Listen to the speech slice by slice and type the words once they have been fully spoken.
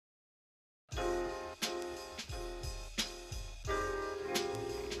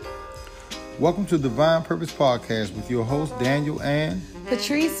Welcome to Divine Purpose Podcast with your host, Daniel and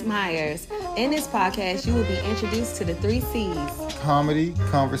Patrice Myers. In this podcast, you will be introduced to the 3 C's. Comedy,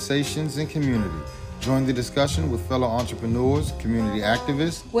 conversations, and community. Join the discussion with fellow entrepreneurs, community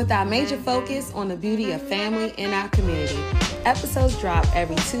activists, with our major focus on the beauty of family in our community. Episodes drop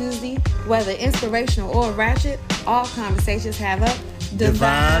every Tuesday. Whether inspirational or ratchet, all conversations have a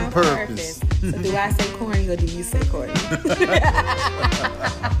divine purpose. So do I say corny or do you say corny?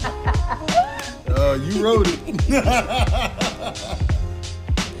 You wrote it.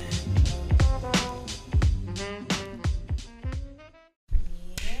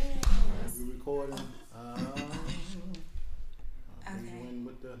 We recording. Okay.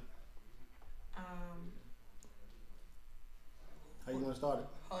 With the, how you want to start it?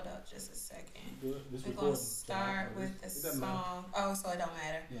 Hold up just a second. This We're going recording. to start with the doesn't matter. song. Oh, so it don't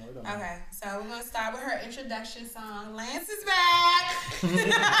matter. No, it don't matter. Okay, so we're going to start with her introduction song. Lance is back. Lance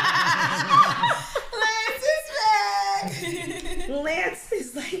is back. Lance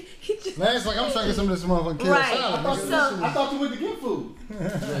is like, he just... Lance, like, I'm trying to get some of this motherfucking kid Right. salad. So- I thought you went to get food.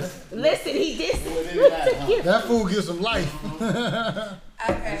 Listen, he did. That food gives some life.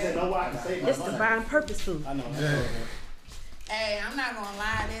 Okay. No, I can say It's divine purpose food. I know. Yeah. Hey, I'm not going to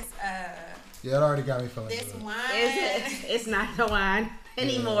lie. Yeah, it already got me feeling This good. wine. It's not no wine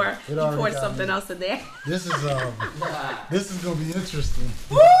anymore. it You already poured got something me. else in there. This is gonna be interesting.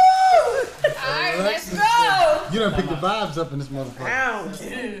 Woo! All right, let's go. You done picked the vibes up in this motherfucker. Ow.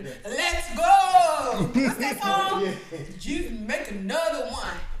 Let's go. What's that song? You make another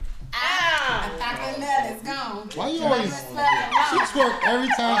one. Ow. It's gone. Why you always she twerk every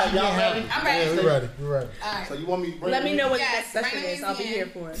time she get happy? I'm ready. Yeah, we're ready. All right. So you want me to bring Let me know what the Yes, next session bring the is. I'll be music here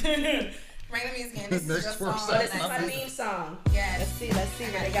in. for it. Bring the music in. This Next is your work song. So this is session. my theme song. Yes. Let's see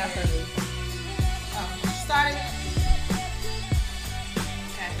what they got for me. Oh, started.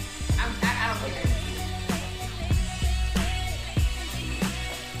 Okay. I don't care.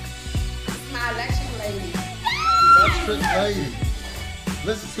 My election lady. Electric lady.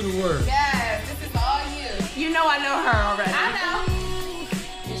 Listen to the word. Yes, this is all you. You know I know her already. I know.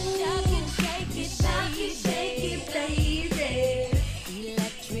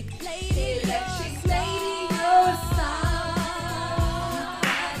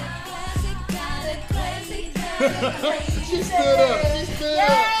 She stood up. She stood up.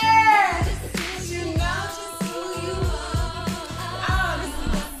 Yes. You know just who you are. Oh, this is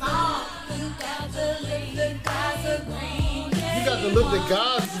the song. You got the God's green. You got the look that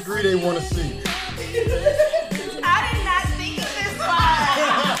God's degree they want to see. I did not think of this one.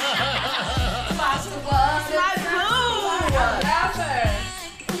 My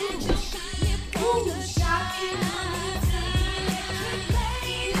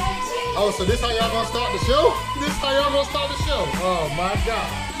Oh, so this how y'all gonna start the show? This how y'all gonna start the show? Oh my God.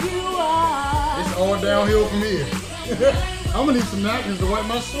 It's all downhill from here. I'm gonna need some napkins to wipe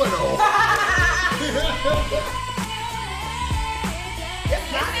my sweat off. This is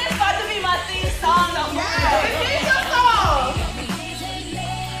about to be my theme song, though. This is your song.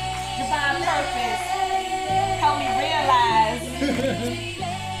 Divine purpose. Help me realize.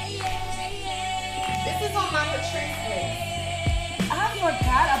 This is on my Patrice list. I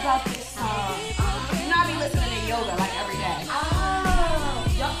forgot about this song. You know I be listening to yoga like every day.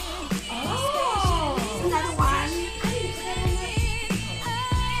 Another one.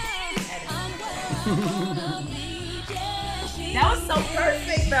 That was so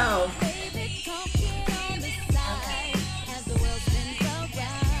perfect though.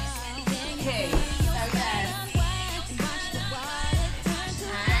 Okay.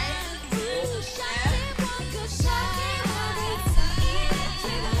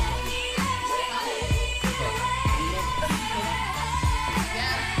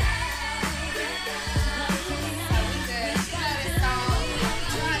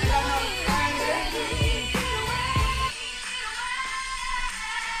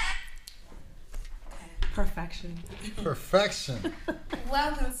 Perfection. Perfection.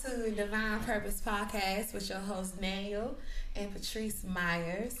 Welcome to Divine Purpose Podcast with your host Daniel and Patrice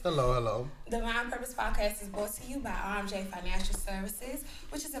Myers. Hello, hello. Divine Purpose Podcast is brought to you by RMJ Financial Services,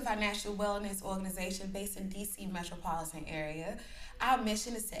 which is a financial wellness organization based in DC metropolitan area. Our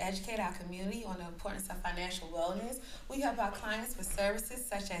mission is to educate our community on the importance of financial wellness. We help our clients with services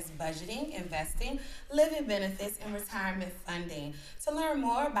such as budgeting, investing, living benefits, and retirement funding. To learn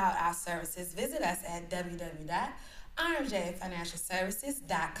more about our services, visit us at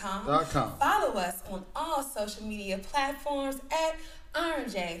www.rmjfinancialservices.com. Follow us on all social media platforms at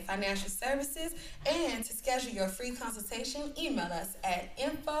RMJ Financial Services, and to schedule your free consultation, email us at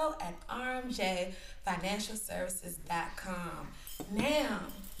info@rmjfinancialservices.com. Now,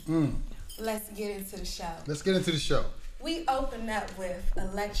 let's get into the show. Let's get into the show. We open up with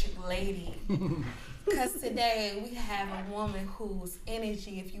Electric Lady. Because today we have a woman whose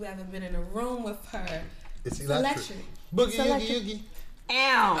energy, if you ever been in a room with her, It's electric. Boogie, Oogie.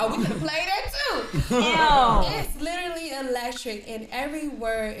 Ow. Oh, we can play that too. Ow. It's literally electric. And every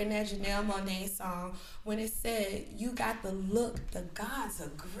word in that Janelle Monáe song, when it said, you got the look, the gods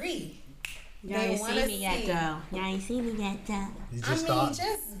agree. Y'all ain't see me yet, though. Y'all ain't see me yet, though.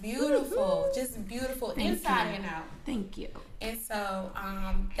 Just beautiful. Just beautiful inside and out. Thank you. And so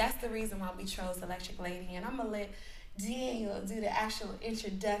that's the reason why we chose Electric Lady. And I'm going to let Daniel do the actual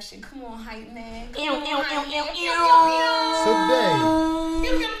introduction. Come on, hype man. Today,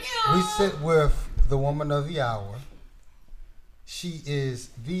 we sit with the woman of the hour. She is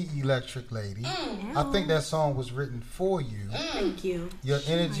the Electric Lady. I think that song was written for you. Thank you. Your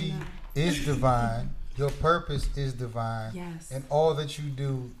energy is divine. Your purpose is divine. Yes. And all that you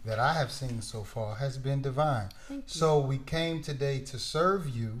do that I have seen so far has been divine. Thank you. So we came today to serve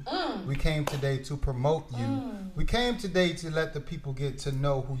you. We came today to promote you. We came today to let the people get to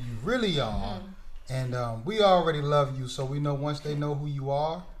know who you really are. And we already love you, so we know once they know who you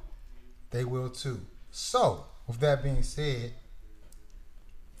are, they will too. So, with that being said,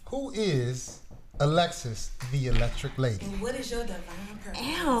 who is Alexis, the Electric Lady? And what is your divine purpose?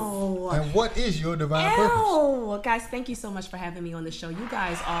 Ow. And what is your divine purpose? Ow. Guys, thank you so much for having me on the show. You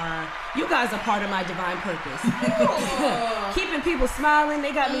guys are part of my divine purpose. Keeping people smiling.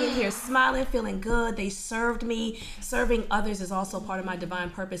 They got me in here smiling, feeling good. They served me. Serving others is also part of my divine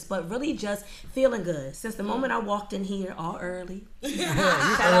purpose, but really just feeling good. Since the moment I walked in here all early. Shout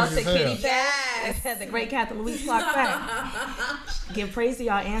out to Kitty Pat, the great Catherine Louise Clark Pat. Give praise to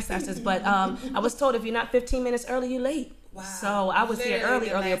y'all ancestors. But I was told if you're not 15 minutes early, you're late. Wow. So I was here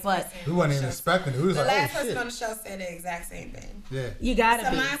earlier, but we wasn't even expecting it. We was the like, last oh person shit. on the show said the exact same thing. Yeah. you gotta It's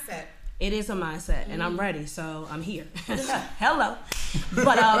a be. mindset. It is a mindset, and I'm ready, so I'm here. Hello.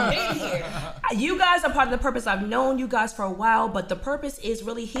 But you guys are part of the purpose. I've known you guys for a while, but the purpose is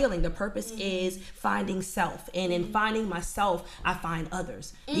really healing. The purpose is finding self, and in finding myself, I find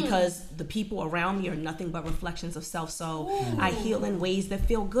others, because the people around me are nothing but reflections of self. So I heal in ways that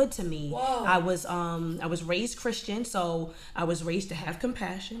feel good to me. Whoa. I was raised Christian, so I was raised to have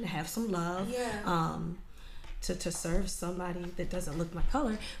compassion, to have some love. Yeah. To serve somebody that doesn't look my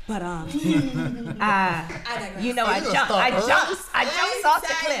color, but I digress. you know, I jump off the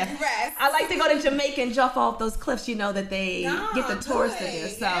cliff. Digress. I like to go to Jamaica and jump off those cliffs, you know, that they get the tourists in there.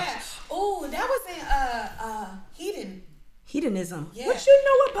 So Yeah. Oh, that was in hedonism. Yeah. What you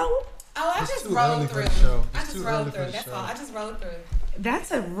know about? Oh, I It's just too early rolled for through. the show. I It's just too early rolled for through. the That's show. all. I just rolled through.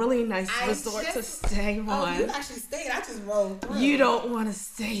 That's a really nice I resort to just- stay on. Oh, you actually stayed. I just rolled through. You don't want to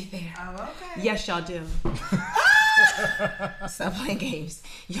stay there. Oh, okay. Yes, y'all do. Stop playing games.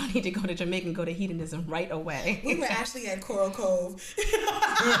 Y'all need to go to Jamaica and go to hedonism right away. We were actually at Coral Cove.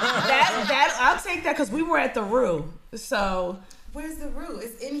 that I'll take that because we were at the Rue. So Where's the Rue?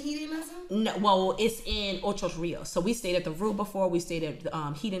 It's in hedonism? no, well, it's in Ochos Rios. So we stayed at the Rue before. We stayed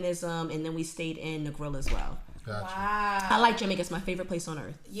at hedonism, and then we stayed in the Grill as well. Gotcha. Wow. I like Jamaica. It's my favorite place on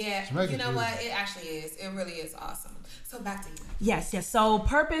earth. Yeah. Jamaica's You know what? beautiful. It actually is. It really is awesome. So back to you. Yes. So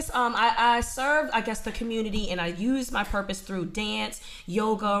purpose, I serve, I guess, the community, and I use my purpose through dance,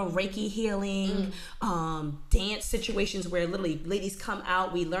 yoga, Reiki healing, dance situations where literally ladies come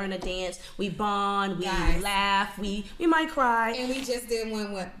out, we learn a dance, we bond, we Guys. laugh, we might cry. And we just did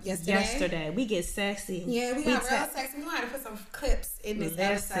one, yesterday? Yesterday, we get sexy. Yeah, we got real sexy. We might have put some clips in this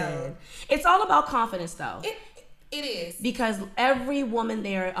episode. Listen, it's all about confidence, though. It is. Because every woman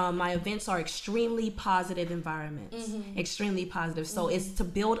there, my events are extremely positive environments. Extremely positive. So it's to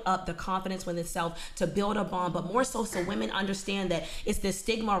build up the confidence within itself, to build a bond, but more so women understand that it's this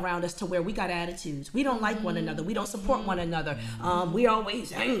stigma around us to where we got attitudes. We don't like one another. We don't support one another. We're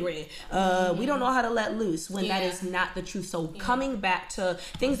always angry. We don't know how to let loose when that is not the truth. So coming back to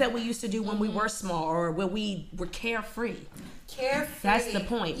things that we used to do when we were small or when we were carefree. Carefree. That's the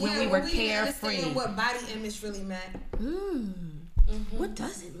point. When we were didn't carefree. understand what body image really meant. What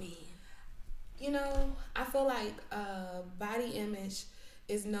does it mean? You know, I feel like body image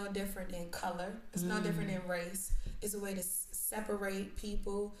is no different than color. It's no different than race. It's a way to separate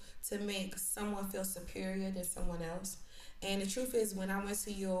people, to make someone feel superior than someone else. And the truth is, when I went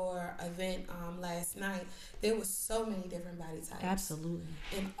to your event last night, there was so many different body types. Absolutely.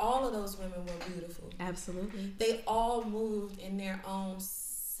 And all of those women were beautiful. Absolutely. They all moved in their own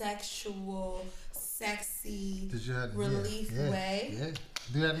sexual, sexy, Did you have relief way. Yeah.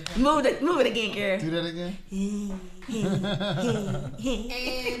 Do that again. Move it again, girl. Do that again.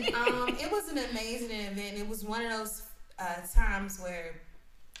 And it was an amazing event. It was one of those times where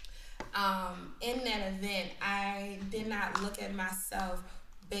in that event, I did not look at myself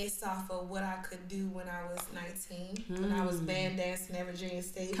based off of what I could do when I was 19, when I was band dancing at Virginia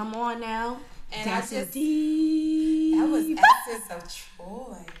State. Come on now. And Dancing I just, deep. that was Essence of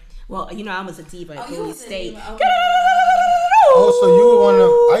Troy. Well, you know, I was a diva at you Bowie was a State. diva. Okay. Oh, so you were one of them.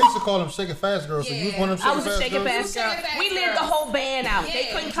 I used to call them Shakin' Fast girls. So you was one of them I was a Shakin' Shakin' Fast Fast girls? girl. Shakin' Fast We lived girls. the whole band out. They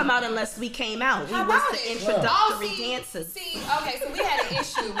Yeah. couldn't come out unless we came out. We How was about the it? introductory Oh, dancers. Okay, so we had an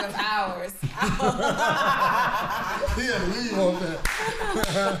issue with ours. He had to leave on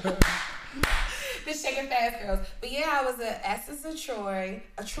that. The Shakin' Fast girls. But yeah, I was a Essence of Troy,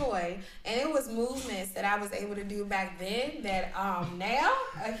 and it was movements that I was able to do back then that now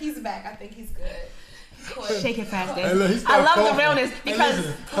he's back. I think he's good. Shakin' Fast Hey, dance. look, he I started love coughing. the realness Hey, because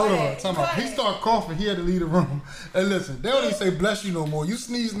listen, hold on, ahead, time go out. He ahead. started coughing. He had to leave the room. And listen, they don't even say bless you no more. You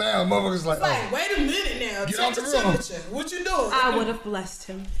sneeze now, motherfuckers like, Like, oh. wait a minute now. Get Check out the the room. temperature. What you doing? I would have blessed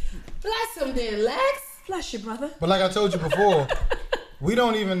him. Bless him then, Lex. Bless you, brother. But like I told you before, we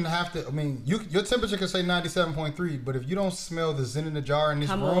don't even have to. I mean, your temperature can say 97.3, but if you don't smell the Zen in the jar in this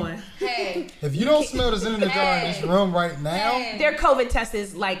Come room, on. Hey. if you don't smell the Zen in the jar in this room right now, Hey. Their COVID test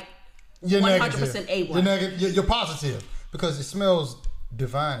is like you're 100% negative. A1. You're negative. You're positive because it smells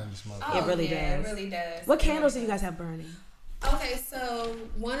divine in this motherfucker. It really yeah, does. It really does. What candles do you guys have burning? Okay, so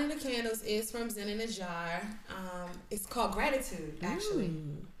one of the candles is from Zen in a Jar. It's called Gratitude, actually.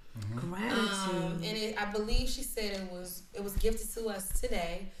 Gratitude. And I believe she said it was gifted to us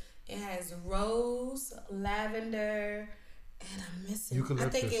today. It has rose, lavender, and I'm missing. Eucalyptus.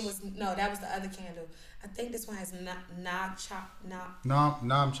 I think it was that was the other candle. I think this one has Nag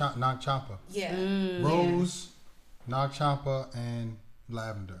Champa. Yeah. Rose, Nag Champa, and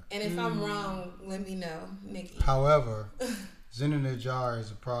lavender. And if I'm wrong, let me know, Nikki. However, Zen in the Jar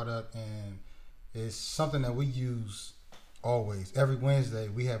is a product and it's something that we use always. Every Wednesday,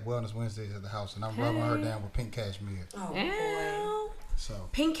 we have Wellness Wednesdays at the house, and I'm rubbing her down with pink cashmere. Oh boy. Ow. So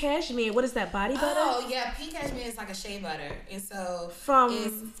Pink cashmere. What is that? Body butter? Oh yeah, pink cashmere is like a shea butter, and so From-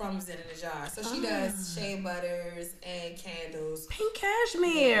 it's from Zen in the Jar. So she does shea butters and candles. Pink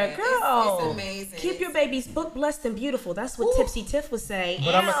cashmere, Yeah, girl. it's amazing. Keep your baby's book blessed and beautiful. That's what Tipsy Tiff was saying.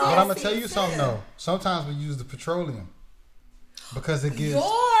 But I'm gonna tell you Yes, something yes. though. Sometimes we use the petroleum because it gives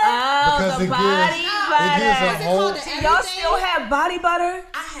Oh, because the it body gives butter. a whole called the So y'all everything? still have body butter?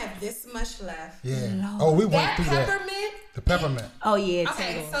 I have this much left. yeah. Oh, we went That through that. peppermint. The peppermint. Oh yeah,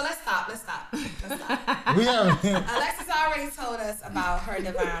 Okay, Tangle. so let's stop. Let's stop. We have Alexis already told us about her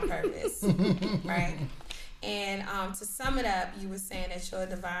divine purpose, right? And to sum it up, you were saying that your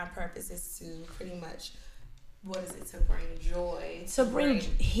divine purpose is to pretty much, what is it? To bring joy. To bring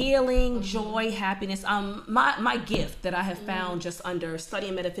healing, joy, happiness. My gift that I have found just under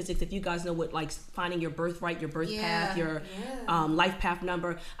studying metaphysics. If you guys know what like finding your birthright, your birth path, your life path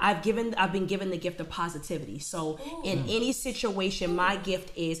number. I've been given the gift of positivity. So in any situation, my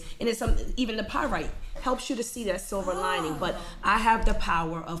gift is, and it's even the pyrite helps you to see that silver lining. But I have the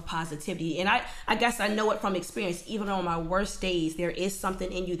power of positivity, and I guess I know it from experience. Even on my worst days, there is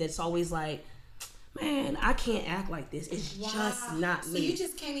something in you that's always like, man, I can't act like this. It's just not So me. you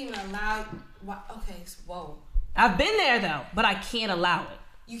just can't even allow. Okay, whoa. I've been there though, but I can't allow it.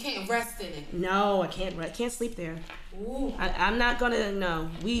 You can't rest in it. No, I can't. I can't sleep there. Ooh. I'm not gonna. No,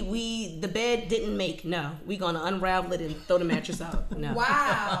 we the bed didn't make. No, we gonna unravel it and throw the mattress out. No,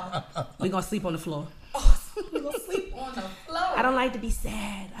 Wow. we gonna sleep on the floor. You're gonna sleep on the floor. I don't like to be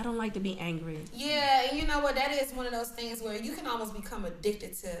sad. I don't like to be angry. Yeah, and you know what? That is one of those things where you can almost become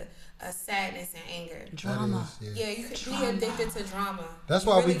addicted to sadness and anger. Drama. That is, yeah. Yeah, you can be addicted to drama. That's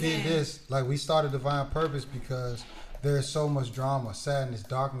You why really we did can. this. Like we started Divine Purpose because there's so much drama, sadness,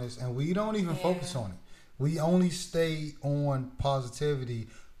 darkness, and we don't even focus on it. We only stay on positivity,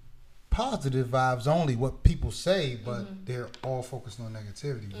 positive vibes only, what people say, but they're all focused on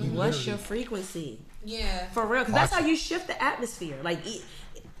negativity. We What's your literally- frequency? Yeah. For real, because that's Watch how you shift the atmosphere. Like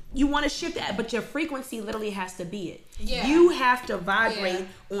you want to shift that, but your frequency literally has to be it. Yeah. You have to vibrate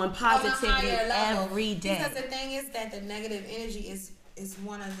on On a positivity higher level. every day. Because the thing is that the negative energy is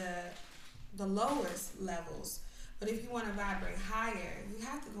one of the lowest levels. But if you want to vibrate higher, you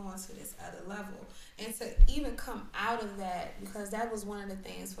have to go onto this other level. And to even come out of that, because that was one of the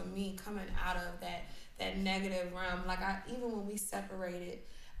things for me, coming out of that negative realm. Like even when we separated,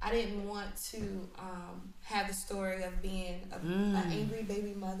 I didn't want to have the story of being an angry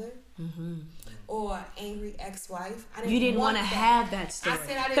baby mother or angry ex-wife. You didn't want to have that story. I said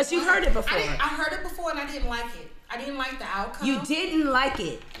I didn't because you want heard it before. I heard it before and I didn't like it. I didn't like the outcome. You didn't like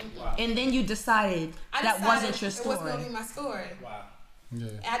it, and then you decided I that decided wasn't your It wasn't story. gonna be my story. Wow. Yeah.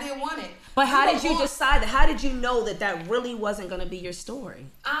 I didn't want it. But how We did were you born- decide that? How did you know that really wasn't going to be your story?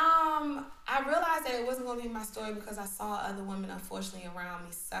 I realized that it wasn't going to be my story because I saw other women, unfortunately, around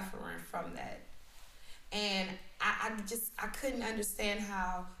me suffering from that. And I couldn't understand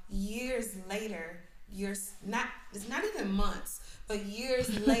how years later, it's not even months, but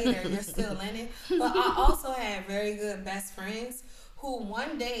years later, you're still in it. But I also had very good best friends who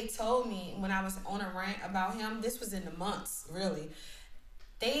one day told me when I was on a rant about him, this was in the months, really.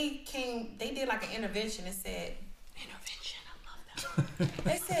 They did like an intervention and said,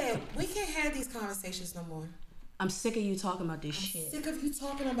 they said, we can't have these conversations no more. I'm sick of you talking about this shit. Sick of you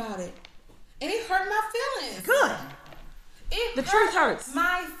talking about it. And it hurt my feelings. Good. The truth hurts.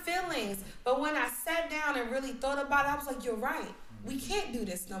 My feelings. But when I sat down and really thought about it, I was like, you're right. We can't do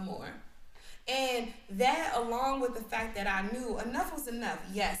this no more. And that, along with the fact that I knew enough was enough.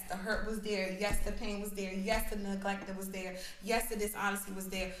 Yes, the hurt was there. Yes, the pain was there. Yes, the neglect was there. Yes, the dishonesty was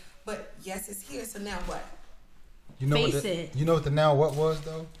there. But yes, it's here. So now what? You know Face what it. You know what the now what was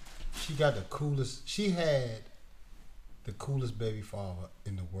though? She got the coolest. She had the coolest baby father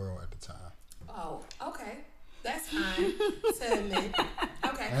in the world at the time. Oh, okay. That's fine to admit.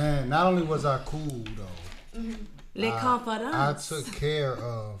 Okay. And not only was I cool though, Les confidants. I took care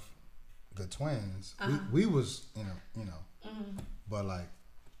of the twins. We was but like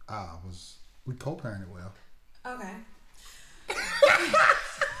we co-parented well. Okay.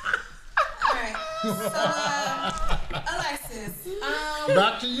 Alright. So Alexis.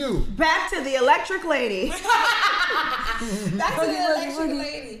 Back to you. Back to the electric lady. Back to the electric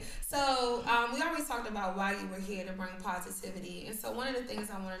lady. So we already talked about why you were here to bring positivity. And so one of the things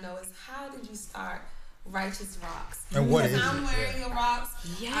I want to know is how did you start Righteous Rocks? And what because is I'm it? wearing your rocks.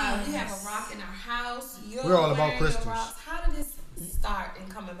 Yes. We have a rock in our house. You're We're all about wearing your crystals. rocks. How did this start and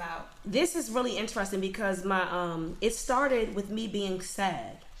come about? This is really interesting because my it started with me being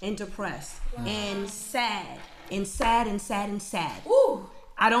sad and depressed and sad and sad and sad and sad. Ooh.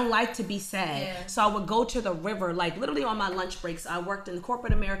 I don't like to be sad. Yeah. So I would go to the river, like literally on my lunch breaks. I worked in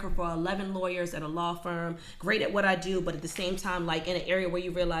corporate America for 11 lawyers at a law firm, great at what I do, but at the same time, like in an area where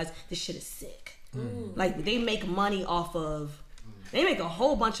you realize this shit is sick. Like they make money off of, they make a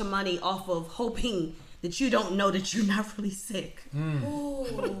whole bunch of money off of hoping that you don't know that you're not really sick.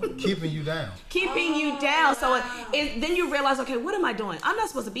 Keeping you down. Keeping you down. So then you realize, okay, what am I doing? I'm not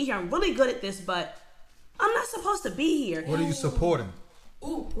supposed to be here. I'm really good at this, but I'm not supposed to be here. What are you supporting?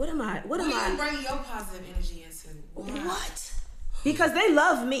 Ooh. What am I? What are you bringing your positive energy into? What? Because they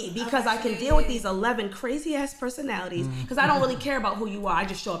love me because I can deal with these 11 crazy ass personalities. Because I don't really care about who you are. I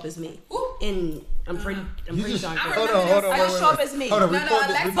just show up as me. Ooh. And I'm pretty darn good. Hold on. I just show up as me. Hold on, No, record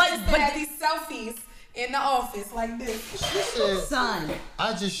this. Alexis had these selfies in the office like this. She said, Son,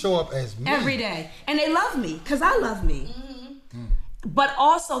 I just show up as me. every day. And they love me because I love me. But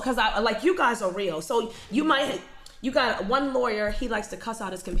also because I like you guys are real. So you got one lawyer, he likes to cuss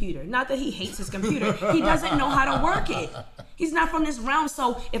out his computer. Not that he hates his computer. He doesn't know how to work it. He's not from this realm.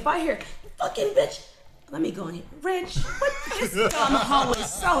 So if I hear, fucking bitch, let me go in here. Rich, what this dumb hoe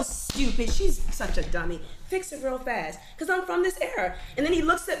is so stupid. She's such a dummy. Fix it real fast. Because I'm from this era. And then he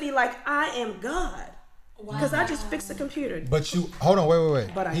looks at me like I am God. Because I just fixed the computer. But you, hold on,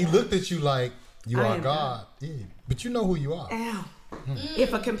 wait. But I He am. looked at you like you I are am God. Yeah, but you know who you are. Ow.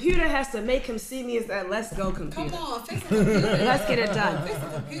 If a computer has to make him see me as that, let's go computer. Come on, fix the computer. Let's get it done. Fix the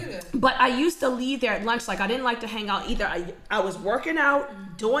computer. But I used to leave there at lunch. Like I didn't like to hang out either. I was working out,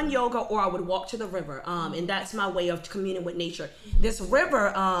 doing yoga, or I would walk to the river. And that's my way of communing with nature. This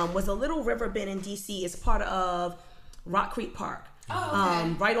river was a little river bend in DC. It's part of Rock Creek Park. Oh,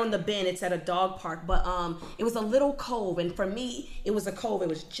 okay. Right on the bend. It's at a dog park. But it was a little cove. And for me, it was a cove. It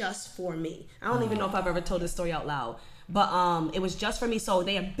was just for me. I don't even know if I've ever told this story out loud. But it was just for me. So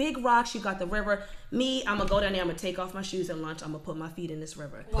they have big rocks. You got the river. Me, I'm going to go down there. I'm going to take off my shoes at lunch. I'm going to put my feet in this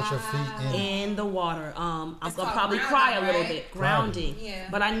river. Put your feet in. In the water. I'm going to called probably grounding, cry a little right? bit. Grounding. Yeah.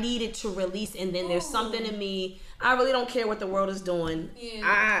 But I needed to release. And then there's something in me. I really don't care what the world is doing.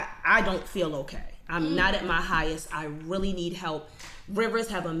 Yeah. I don't feel okay. I'm not at my highest. I really need help. Rivers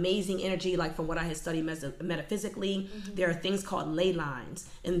have amazing energy, like from what I had studied metaphysically. There are things called ley lines,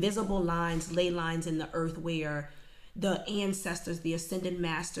 invisible lines, ley lines in the earth where the ancestors, the ascended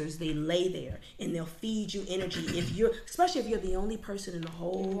masters, they lay there and they'll feed you energy. Especially if you're the only person in the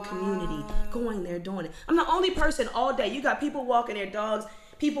whole community going there doing it. I'm the only person all day. You got people walking their dogs,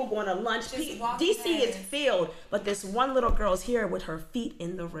 people going to lunch. DC is filled, but this one little girl's here with her feet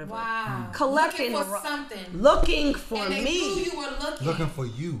in the river. Wow. Collecting looking for something. Looking for And they me. knew you were looking. Looking for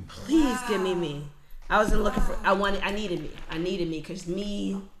you. Please give me me. I wasn't looking for. I needed me. I needed me because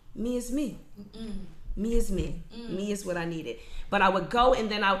me is me. Me is me. Me is what I needed. But I would go and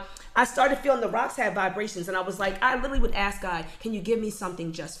then I started feeling the rocks had vibrations, and I was like, I literally would ask God, can you give me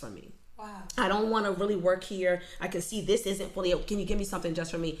something just for me? Wow. I don't want to really work here. I can see this isn't fully. Can you give me something just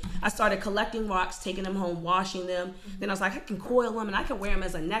for me? I started collecting rocks, taking them home, washing them. Then I was like, I can coil them and I can wear them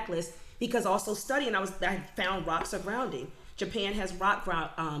as a necklace, because also studying, I found rocks of grounding. Japan has rock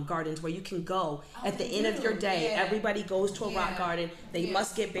gardens where you can go at the end of your day. Yeah. Everybody goes to a rock Yeah. garden. They Yeah.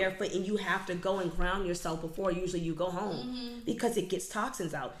 must get barefoot, and you have to go and ground yourself before usually you go home, because it gets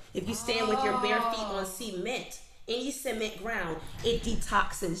toxins out. If you stand with your bare feet on cement, any cement ground, it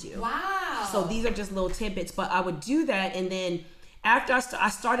detoxins you. Wow. So these are just little tidbits, but I would do that, and then after I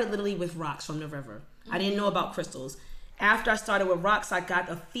started literally with rocks from the river. I didn't know about crystals. After I started with rocks, I got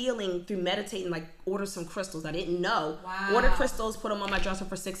a feeling through meditating, like order some crystals. I didn't know. Wow. Order crystals, put them on my dresser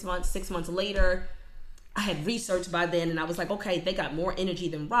for 6 months. 6 months later, I had researched by then, and I was like, okay, they got more energy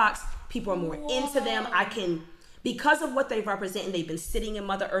than rocks. People are more into them. I can, because of what they represent, and they've been sitting in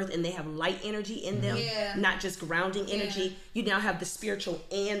Mother Earth, and they have light energy in them, Yeah. not just grounding energy. You now have the spiritual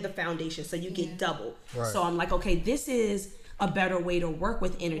and the foundation, so you get double. Right. So I'm like, okay, this is a better way to work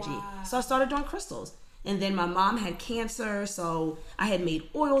with energy. Wow. So I started doing crystals. And then my mom had cancer, so I had made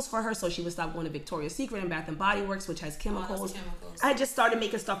oils for her so she would stop going to Victoria's Secret and Bath and Body Works, which has chemicals. chemicals. I just started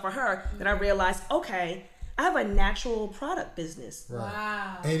making stuff for her that I realized, okay, I have a natural product business. Right.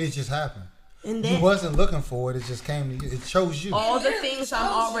 Wow. And it just happened. And You then wasn't looking for it. It just came to you. It chose you. all the It literally things I'm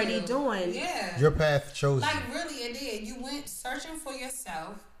chose already you. doing. Yeah. Your path chose Like you. really, it did. You went searching for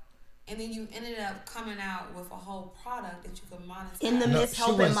yourself, and then you ended up coming out with a whole product that you could monetize. In the No, midst she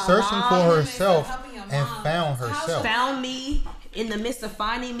helping went my searching mom. for Helping herself your and mom. found How herself. Found me in the midst of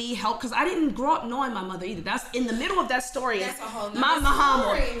finding me help, because I didn't grow up knowing my mother either. That's in the middle of that story. That's a whole My nother mom.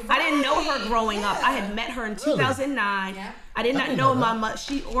 story, I didn't know her right. growing up. Yeah. I had met her in 2009. Yeah. I did I not didn't know know my that. mother.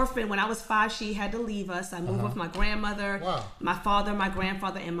 She orphaned when I was 5. She had to leave us. I moved with my grandmother, Wow. my father, my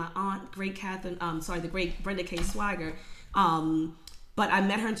grandfather, and my aunt, great Catherine. The great Brenda K. Swigert. But I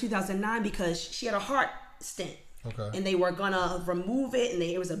met her in 2009 because she had a heart stent. Okay. And they were gonna remove it, and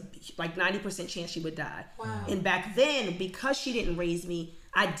it was a like 90% chance she would die. Wow. And back then, because she didn't raise me,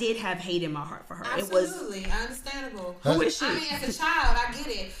 I did have hate in my heart for her. Absolutely, understandable. Who is she? I mean, as a child, I get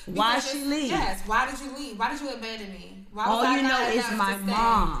it. Why Because she it's- leave? Yes. Why did you leave? Why did you abandon me? Why All was I you not know is enough my to stay?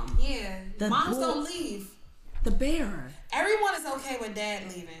 mom. Yeah. The Moms bull- don't leave. The bearer. Everyone is okay with dad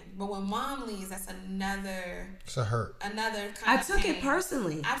leaving, but when mom leaves, that's another It's a hurt. kind I of took pain. it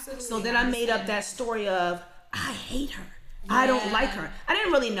personally. Absolutely. So then I made up understand that story of I hate her. I don't Yeah. like her. I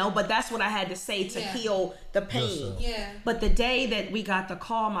didn't really know, but that's what I had to say to Yeah. heal the pain. Yourself. Yeah. But the day that we got the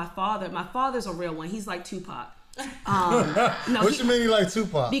call, my father's a real one. He's like Tupac. No, What you mean you like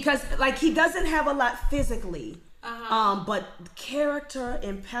Tupac? because like he doesn't have a lot physically, Uh-huh. but character,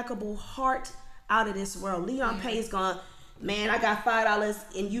 impeccable, heart, out of this world. Leon Payne's gone. Man, I got $5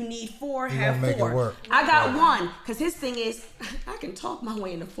 and you need 4. He Have gonna make it 4. work. I got 1 because his thing is I can talk my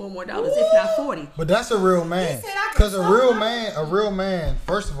way into $4 more, if not 40. But that's a real man. He said I can Because a talk real my- man,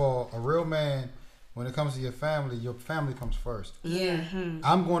 first of all, a real man, when it comes to your family comes first. Yeah.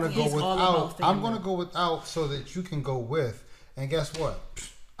 I'm going to go He's all without. about I'm family. going to go without so that you can go with. And guess what?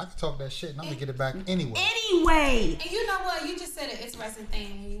 I can talk that shit and I'm going to get it back anyway. Anyway, And you know what? You just said an interesting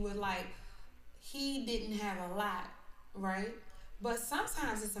thing when you were like, he didn't have a lot, right? But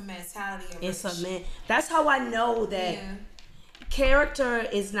sometimes it's a mentality of it's rich. a man. That's how I know that Yeah. character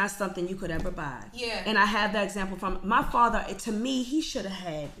is not something you could ever buy. Yeah. And I have that example from my father. To me, he should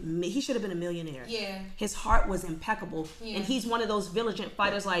have been a millionaire. Yeah. His heart was impeccable. Yeah. And he's one of those vigilant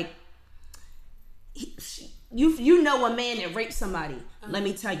fighters like, you know a man that raped somebody. Let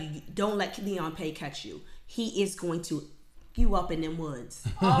me tell you, don't let Leon Pay catch you. He is going to you up in them woods.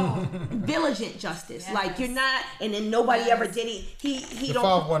 Oh, Vigilant justice. Yes. Like you're not, and then nobody Yes. ever did it. He The don't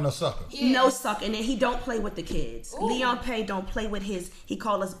father wasn't no sucker. yeah. no suck, and then he don't play with the kids. Ooh. Leon Pay don't play with his. He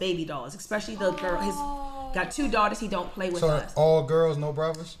call us baby dolls, especially the girl. His got 2 daughters. He don't play with So us. all girls, no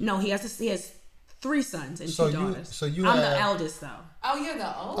brothers? No, he has 3 sons and 2 So you- daughters. so you I'm have- the eldest though. Oh, you're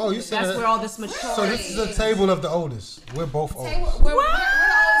the oldest. Oh, you said That's that. where all this mature. So this is a table of the oldest. We're both Table, oldest. we're the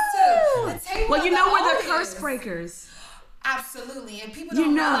oldest too. The table Well, of you know we're the oldest. curse breakers. Absolutely, and people You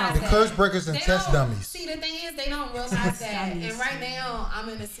don't know. realize The that. curse breakers and They test don't- dummies. See, the thing is, they don't realize that. dummies. And right now, I'm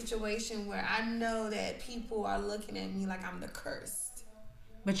in a situation where I know that people are looking at me like I'm the cursed.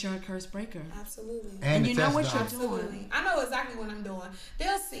 But you're a curse breaker. Absolutely. And the you know test what you're dummies. doing. Absolutely. I know exactly what I'm doing.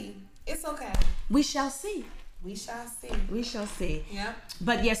 They'll see. It's okay. We shall see. We shall see. We shall see. Yep.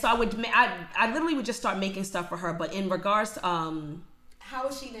 But yeah, so I literally would just start making stuff for her. But in regards to How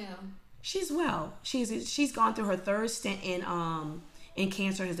is she now? she's well. She's gone through her 3rd stint in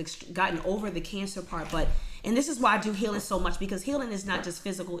cancer, has gotten over the cancer part, but And this is why I do healing so much, because healing is not just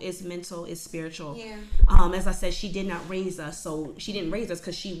physical, it's mental, it's spiritual. Yeah. As I said, she did not raise us. So she didn't raise us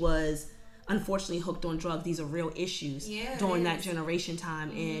because she was unfortunately hooked on drugs. These are real issues during that generation time.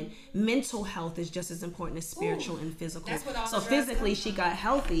 And mental health is just as important as spiritual and physical. That's what all so the drugs physically come she from. got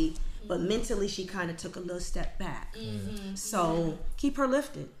healthy, but mentally she kind of took a little step back. So keep her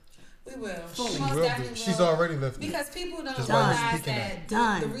lifted. We will. Fully. Most She will definitely be. She's already lifted. Because people don't Just by realize speaking that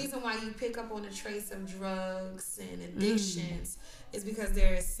Done. the reason why you pick up on the trace of drugs and addictions is because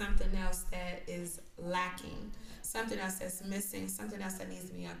there is something else that is lacking, something else that's missing, something else that needs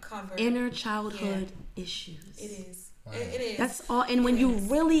to be uncovered. Inner childhood issues. It is. It is. That's all. And when It you is.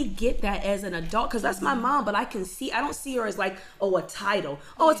 really get that as an adult, because that's my mom, but I don't see her as like, oh, a title.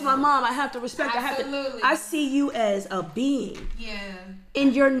 Oh, it's my mom. I have to respect. Absolutely. I see you as a being. Yeah.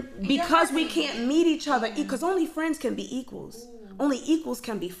 And because we working. can't meet each other, because only friends can be equals. Only equals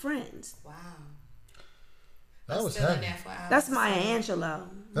can be friends. Wow. That was Still in heavy. there for hours. That's Maya Angelou.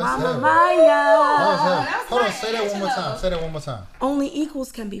 That's Mama heavy. Maya. That was heavy. that was Hold on, Maya say that one more Angelou. time. Say that one more time. Only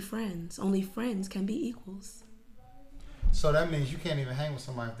equals can be friends. Only friends can be equals. So that means you can't even hang with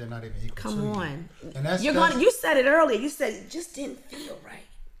somebody if they're not even equal to Come you. on. And that's You said it earlier. You said it just didn't feel right.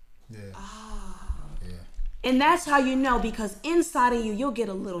 Yeah. Yeah. And that's how you know, because inside of you, you'll get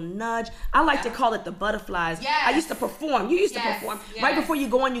a little nudge. I like to call it the butterflies. Yes. I used to perform. You used to Yes. perform. Yes. Right before you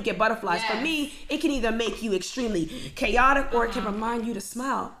go on, you get butterflies. For Yes. me, it can either make you extremely chaotic or it can remind you to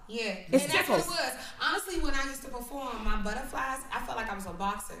smile. Yeah, It's and that's tickles. what it was. Honestly, when I used to perform my butterflies, I felt like I was a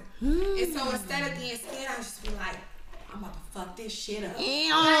boxer. And so instead of being scared, I used to be like, I'm about to fuck this shit up. Even in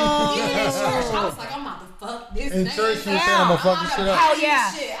church, I was like, I'm about to fuck this In thing church, you up. saying, "I'ma fuck this I'm shit about up." to Oh, yeah.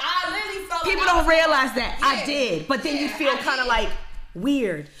 fuck this shit. I literally felt People like I don't was realize that. I Yeah. did. But then you Yeah, feel I kind of did. like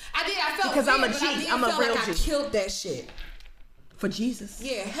weird I did. I felt Because I'm a weird, but I G. did I'm a feel real like I G. killed that shit. for Jesus.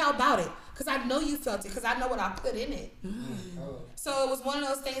 Yeah, how about it? Because I know you felt it, because I know what I put in it. So it was one of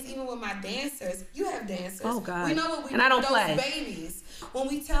those things, even with my dancers. You have dancers. Oh, God. We know what we And I don't those play. babies. When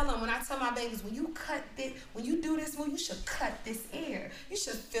we tell them, when I tell my babies, when you cut this, when you do this move, you should cut this air. You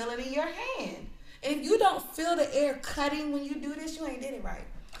should feel it in your hand. And if you don't feel the air cutting when you do this, you ain't did it right.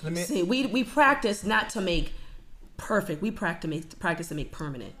 Let me. See, we practice not to make perfect. We practice to make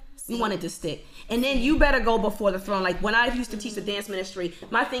permanent. We want it to stick. And then you better go before the throne. Like when I used to teach the dance ministry,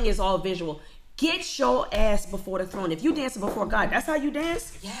 my thing is all visual. Get your ass before the throne. If you dancing before God, that's how you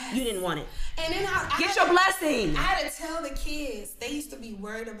dance. Yes. You didn't want it. And then I Get had your to- blessing. I had to tell the kids, they used to be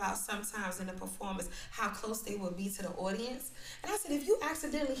worried about sometimes in the performance how close they would be to the audience. And I said, if you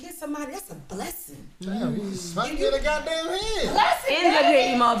accidentally hit somebody, that's a blessing. Damn, you smacked me in the goddamn head. Blessing, In the baby.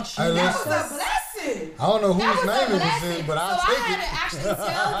 name of Jesus. Hey, That was listen. a blessing. I don't know That whose was a name it was blessing. in, but so I'll I take had it. to actually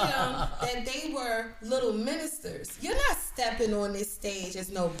tell them that they were little ministers. You're not stepping on this stage as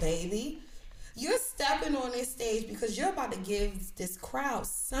no baby. You're stepping on this stage because you're about to give this crowd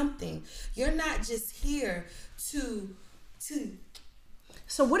something. You're not just here to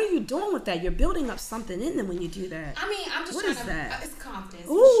So what are you doing with that? You're building up something in them when you do that. I mean, I'm just What trying is to that? it's confidence.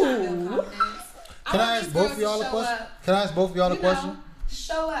 Ooh. I'm trying to build confidence. Can I want ask these both girls of to y'all a show question? up. Can I ask both of y'all a You question? know,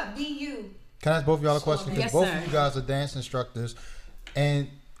 show up, be you. Can I ask both of y'all a question? Because Yes, both sir. of you guys are dance instructors, and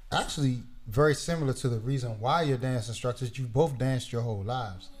actually very similar to the reason why you're dance instructors. You both danced your whole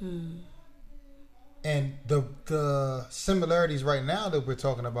lives, and the similarities right now that we're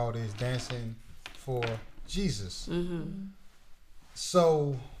talking about is dancing for Jesus.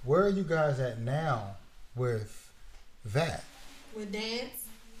 So where are you guys at now with that? With dance.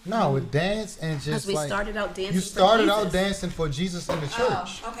 No, with dance and just Because we like started out dancing. you for started out Jesus. dancing for Jesus in the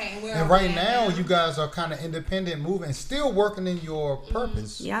church. Oh, okay. And, where And are right we at now, you guys are kind of independent moving, still working in your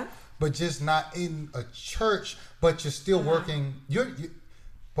purpose. Yeah. But just not in a church, but you're still working. You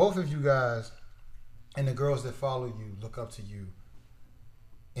both of you guys and the girls that follow you look up to you.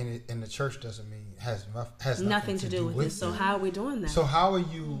 And the church doesn't mean has Nothing to do with it. So you. how are we doing that? So how are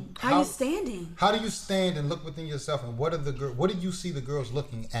you? how are you standing? How do you stand and look within yourself? And what do you see the girls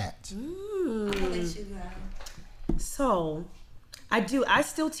looking at? I'll let you go. So, I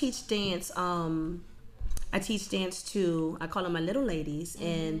still teach dance. I teach dance to, I call them my little ladies,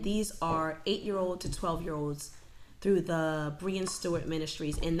 and these are 8-year-old to 12-year-olds through the Brian Stewart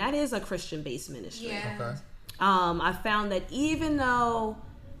Ministries, and that is a Christian-based ministry. Yeah. Okay. I found that even though,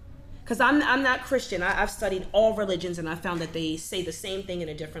 because I'm not Christian, I've studied all religions, and I found that they say the same thing in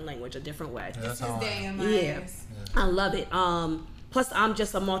a different language, a different way. Yeah, that's This how is I am. damn Yeah, Myers. I love it. Plus, I'm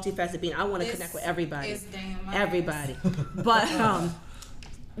just a multifaceted being. I want to This connect with everybody. is damn Myers. Everybody. But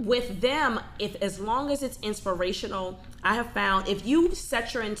with them, if as long as it's inspirational, I have found if you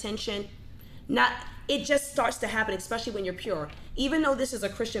set your intention, it just starts to happen, especially when you're pure. Even though this is a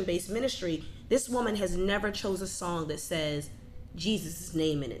Christian-based ministry, this woman has never chose a song that says Jesus'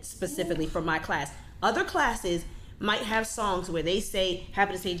 name in it specifically for my class. Other classes might have songs where they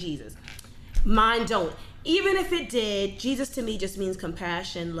happen to say Jesus. Mine don't. Even if it did, Jesus to me just means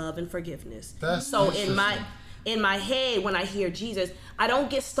compassion, love, and forgiveness. So in my head, when I hear Jesus, I don't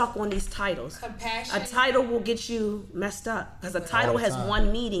get stuck on these titles. Compassion. A title will get you messed up because a title has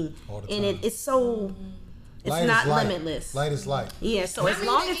one meaning, and it's so it's light not light. limitless. Light is light. Yeah. So as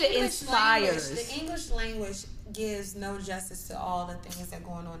long as it inspires, the English language gives no justice to all the things that are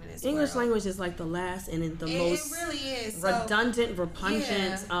going on in this English world. language is like the last and the most it really is redundant,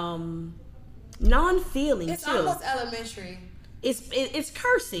 repugnant, non-feeling it's too. almost elementary. It's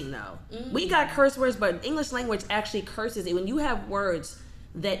cursing though. We got curse words, but English language actually curses it. When you have words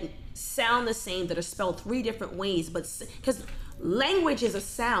that sound the same that are spelled 3 different ways, but because language is a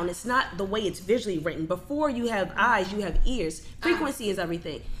sound, it's not the way it's visually written. Before you have eyes, you have ears. Frequency is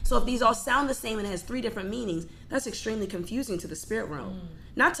everything. So if these all sound the same and it has 3 different meanings, that's extremely confusing to the spirit realm.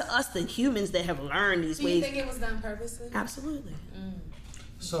 Not to us, the humans that have learned these ways. Do you think it was done purposely? Absolutely.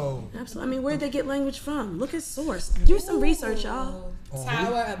 So Absolutely. I mean, where'd they get language from? Look at source. Do some research, y'all.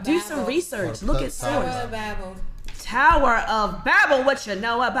 Tower of Babel. Do some research. Look at Tower source. of Babel. Tower of Babel. What you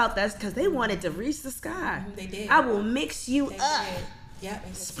know about that? Because they wanted to reach the sky. They did. I will mix you They up. did. Yep.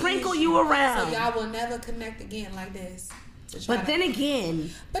 and Sprinkle confuse you around. So y'all will never connect again like this. But then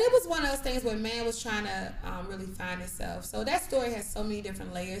again, But it was one of those things where man was trying to really find itself. So that story has so many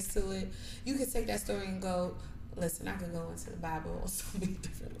different layers to it. You could take that story and go, listen, I could go into the Bible on so many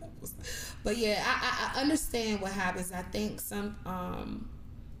different levels. But yeah, I understand what happens. I think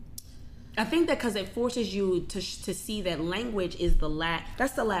I think that because it forces you to see that language is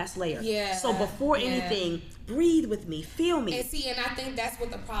that's the last layer. Yeah. So before anything, breathe with me, feel me. and I think that's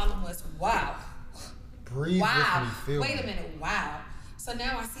what the problem was. Wow. breathe Wow. with me, feel Wait me. a minute. Wow. So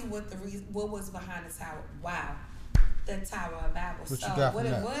now I see what was behind the tower. Wow. The Tower of Babel. What you So got what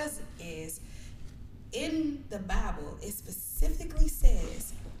from it that? is in the Bible, it specifically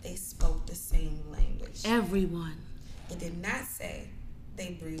says they spoke the same language. Everyone. It did not say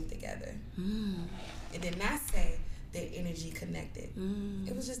they breathed together. It did not say their energy connected.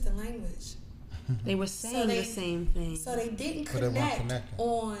 It was just the language. They were saying the same thing. So they didn't But they weren't connect connecting.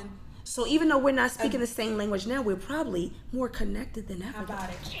 on. So even though we're not speaking the same language now, we're probably more connected than ever. How about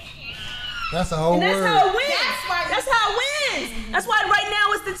it? That's a whole And that's word. how it wins. That's why- That's how it wins. That's why right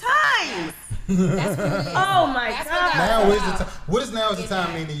now is the time. That's what it is. Oh my That's God. what Now God is the allowed. time. What does now is the Get time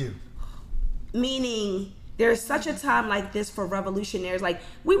that. mean to you? Meaning there's such a time like this for revolutionaries. Like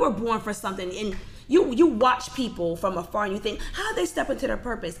we were born for something, and you watch people from afar and you think, how they step into their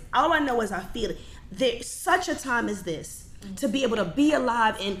purpose? All I know is I feel it. There's such a time as this to be able to be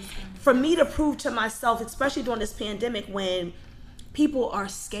alive, and for me to prove to myself, especially during this pandemic when people are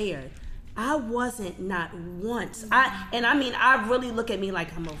scared. I wasn't not once. I really look at me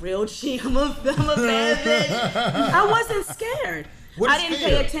like I'm a real G. I'm a bad bitch. I wasn't scared. What I is didn't fear?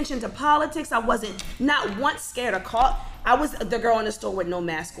 pay attention to politics. I wasn't not once scared or caught. I was the girl in the store with no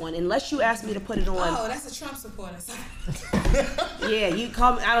mask on. Unless you asked me to put it on. Oh, that's a Trump supporter. Yeah, you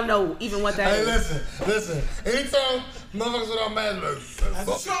call me. I don't know even what that Hey, is. listen. Anytime motherfuckers without masks, like,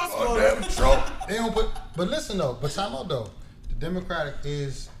 That's a Trump oh, damn Trump. They don't put. But listen though. But time out though. The Democratic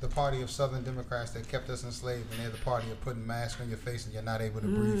is the party of Southern Democrats that kept us enslaved, and they're the party of putting masks on your face and you're not able to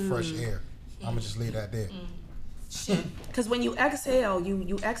breathe fresh air. I'm gonna just leave that there. Because when you exhale,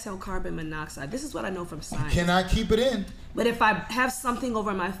 you exhale carbon monoxide. This is what I know from science. Can I keep it in? But if I have something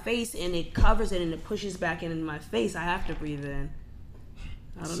over my face and it covers it and it pushes back into my face, I have to breathe it in.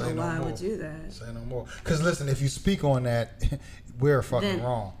 I don't Say know no why I more. would do that. Say no more. Because listen, if you speak on that, we're fucking Then-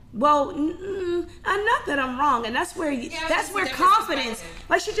 wrong. Well, not that I'm wrong, and that's where Yeah, that's it's where a different confidence, perspective.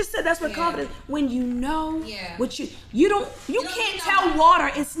 like she just said, that's where Yeah. confidence. When you know Yeah. what you don't can't need tell no-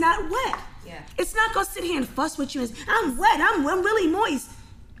 water it's not wet. Yeah. It's not gonna sit here and fuss with you. I'm wet. I'm really moist.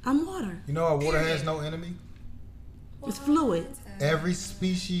 I'm water. You know how water has no enemy? It's fluid. Every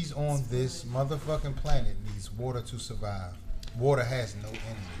species on this motherfucking planet needs water to survive. Water has no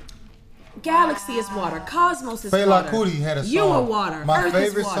enemy. Galaxy is water. Cosmos is Fela water. Kuti had a song. You are water. My Earth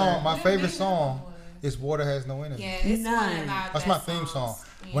favorite is water. song. My favorite song is "Water Has No Enemy." Yeah, it's one None. of my That's my best theme song. songs.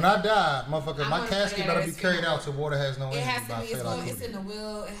 Yeah. When I die, motherfucker, I my wanna casket play better that be as carried well. out to "Water Has No It Enemy" has by to be. Fela It's in Kuti. the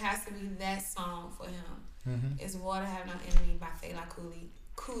will. It has to be that song for him. Mm-hmm. It's "Water Have No Enemy" by Fela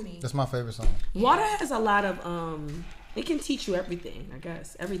Kuti. That's my favorite song. Water has a lot of it can teach you everything, I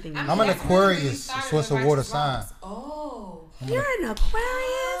guess. Everything. I mean, I'm an that's really when you Aquarius, started so it's a with water Righteous sign. Rocks. Oh. You're an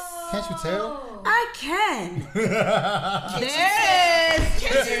Aquarius? Can't you tell? I can.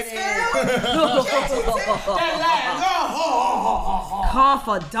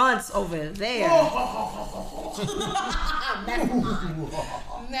 Confidence over there.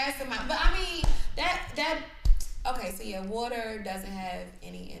 Mastermind. But I mean, that. Okay, so yeah, water doesn't have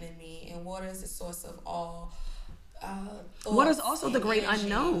any enemy, and water is the source of all. Water is also the great energy.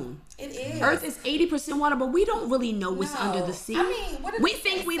 unknown. It is. Earth is 80% water, but we don't really know what's under the sea. I mean, what we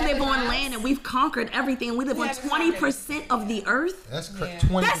think we live on land and we've conquered everything. We live on 20% of the earth. That's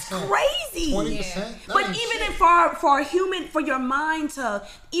 20%. That's crazy. 20%. But even for a human, for your mind to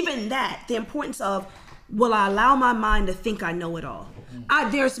even that, the importance of, will I allow my mind to think I know it all?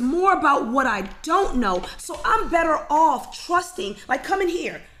 There's more about what I don't know, so I'm better off trusting. Like coming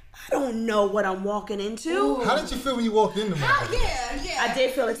here, I don't know what I'm walking into. Ooh. How did you feel when you walked into my house? Yeah. I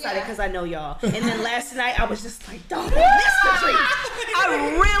did feel excited because I know y'all. And then last night I was just like, don't miss the tree.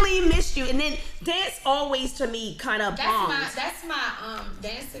 I really missed you. And then dance always to me kind of bonds. That's my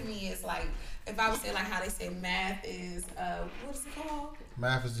dance to me is like, if I would say like how they say math is what is it called?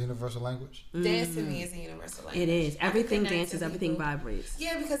 Math is the universal language. Dance to me is a universal language. It is. Everything dances, everything vibrates.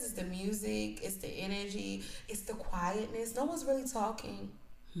 Yeah, because it's the music, it's the energy, it's the quietness. No one's really talking.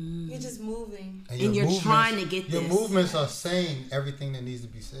 You're just moving. And you're trying to get your this. Your movements are saying everything that needs to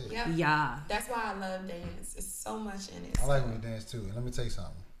be said. Yep. Yeah. That's why I love dance. It's so much in it. I like when you dance too. And let me tell you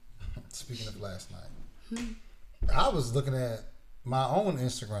something. Speaking of last night, I was looking at my own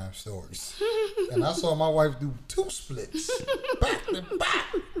Instagram stories, and I saw my wife do 2 splits back to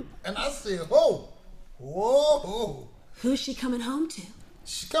back, and I said, "Whoa!" Who's she coming home to?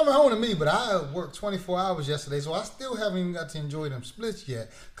 She's coming home to me, but I worked 24 hours yesterday, so I still haven't even got to enjoy them splits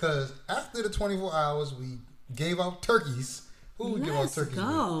yet. Because after the 24 hours, we gave out turkeys. Who would give out turkeys?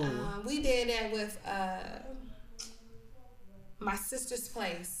 Go. We did that with my sister's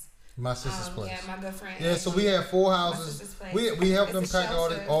place. My sister's place. Yeah, my good friend. Yeah, so we had 4 houses. We helped them pack all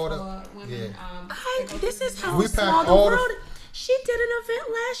the women, this is how we small packed the all world. She did an event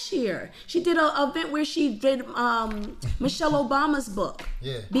last year. She did an event where she did Michelle Obama's book,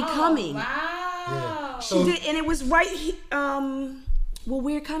 Becoming. Oh, wow. Yeah. She did, and it was right.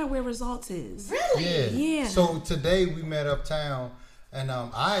 Where Results is. Really? Yeah. So today we met uptown, and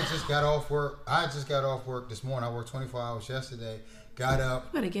I just got off work. This morning. I worked 24 hours yesterday. Got up.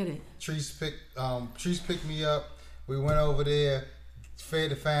 You better get it. Trees picked me up. We went over there,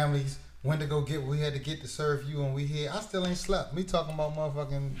 fed the families. Went to go get what we had to get to serve you, and we here. I still ain't slept. Me talking about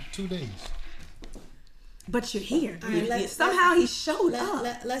motherfucking 2 days. But you're here. Right, somehow he showed up.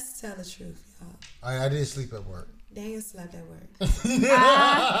 Let's tell the truth, y'all. I did sleep at work. Daniel slept at work.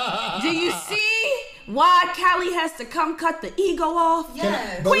 Do you see why Callie has to come cut the ego off?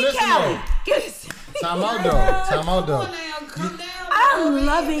 Yes. Queen Callie. Time out, though. Come on now, calm down. I'm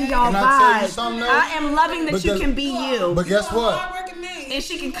loving y'all Can I tell you vibes. something, though? I am loving that you can be you. But guess what? And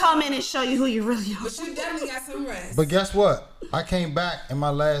she can come in and show you who you really are. But you definitely got some rest. But guess what? I came back, and my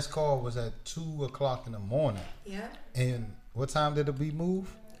last call was at 2 o'clock in the morning. Yeah. And what time did we move?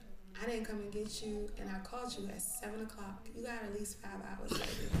 I didn't come and get you, and I called you at 7 o'clock. You got at least 5 hours,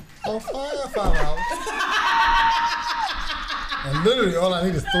 baby. Oh, 5 hours. And literally, all I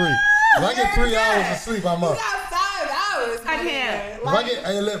need is 3. If I get 3 hours of sleep, I'm up. You got 5 hours. I can't. But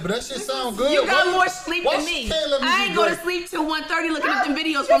that shit sound good. You got more sleep than me. I ain't go to sleep till 1:30 looking at the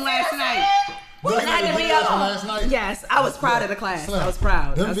videos from last night. Looking at the videos from last night? Yes, I was proud of the class. I was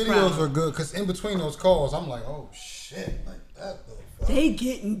proud. Them videos were good, because in between those calls, I'm like, oh shit, like that the fuck. They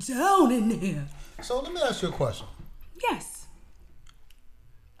getting down in there. So let me ask you a question. Yes.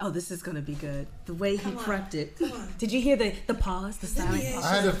 Oh, this is gonna be good. The way he prepped it. Come on. Did you hear the pause, the silent pause?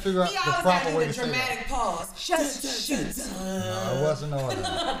 I had to figure out the proper way to say that. Dramatic pause. No, it wasn't all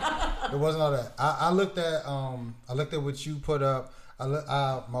that. It wasn't all that. I looked at what you put up.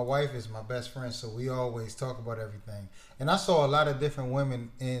 My wife is my best friend, so we always talk about everything. And I saw a lot of different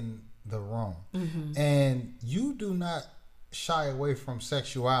women in the room, and you do not shy away from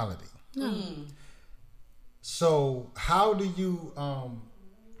sexuality. No. So how do you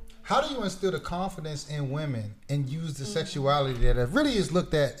instill the confidence in women and use the sexuality that really is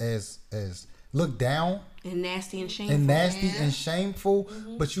looked at as looked down and nasty and shameful,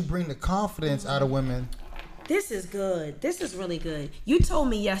 but you bring the confidence out of women? This is good. This is really good. You told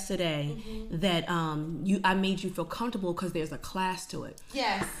me yesterday that I made you feel comfortable because there's a class to it.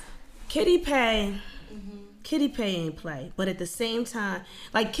 Yes. Kitty Pay ain't play, but at the same time,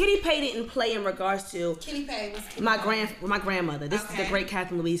 like Kitty Pay didn't play in regards to Kitty Pay was my grandmother. This is the great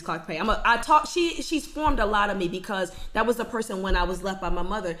Catherine Louise Clark Pay. She's formed a lot of me because that was the person when I was left by my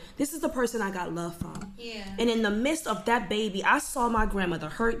mother. This is the person I got love from. Yeah. And in the midst of that baby, I saw my grandmother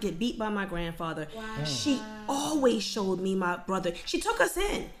hurt, get beat by my grandfather. Wow. She always showed me my brother. She took us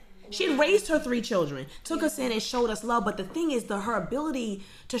in. She had raised her 3 children, took us in and showed us love. But the thing is, her ability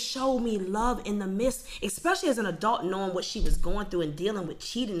to show me love in the midst, especially as an adult, knowing what she was going through and dealing with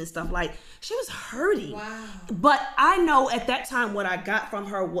cheating and stuff, like, she was hurting. Wow. But I know at that time what I got from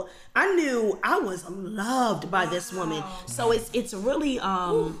her, I knew I was loved by this woman. So it's really,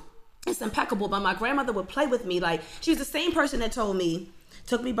 it's impeccable. But my grandmother would play with me. Like, she was the same person that took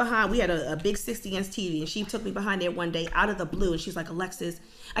me behind. We had a big 60-inch TV, and she took me behind there one day out of the blue, and she's like, Alexis,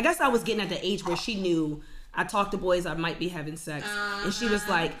 I guess I was getting at the age where she knew I talked to boys, I might be having sex. And she was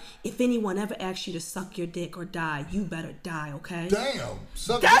like, if anyone ever asks you to suck your dick or die, you better die, okay? Damn. That's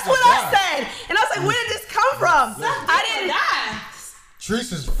what I said. And I was like, where did this come from? I didn't die.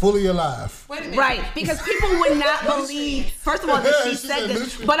 Teresa's fully alive. Wait a minute. Right, because people would not believe, first of all, that she said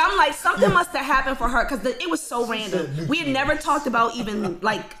this. But I'm like, something must have happened for her, because it was so random. We had never talked about even,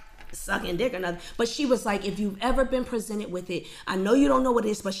 like, sucking dick or nothing. But she was like, if you've ever been presented with it, I know you don't know what it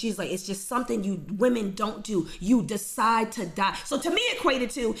is, but she's like, it's just something you women don't do. You decide to die. So to me, it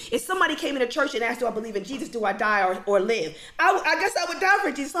equated to, if somebody came into church and asked, do I believe in Jesus? Do I die or live? I guess I would die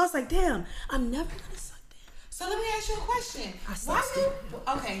for Jesus. So I was like, damn, I'm never going to suck dick. So let me ask you a question.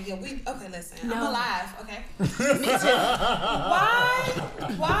 Listen. No. I'm alive, okay?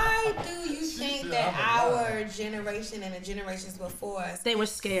 Why do you think that our generation and the generations before us, they were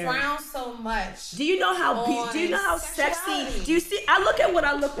scared, frown so much? Do you know how sexy? Do you see? I look at what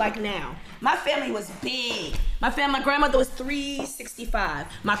I look like now. My family was big. My grandmother was 365.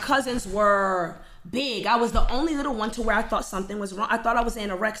 My cousins were big. I was the only little one to where I thought something was wrong. I thought I was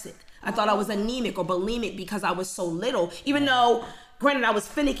anorexic. I thought I was anemic or bulimic because I was so little. Even though, granted, I was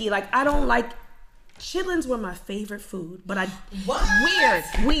finicky. Like, I don't like, chitlins were my favorite food. But What?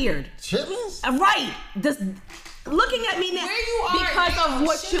 Weird. Chitlins? Right. Looking at me now, Where you are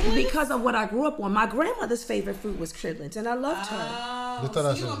because of what I grew up on. My grandmother's favorite food was chitlins, and I loved her.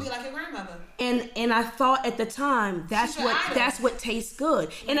 So you gonna be like your grandmother. And I thought at the time that's what tastes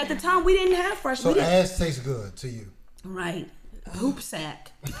good. And at the time we didn't have fresh. So ass tastes good to you. Right. Poop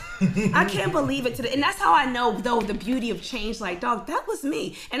sack. I can't believe it today. And that's how I know, though, the beauty of change. Like, dog, that was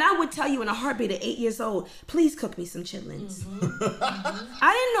me. And I would tell you in a heartbeat at 8 years old, please cook me some chitlins.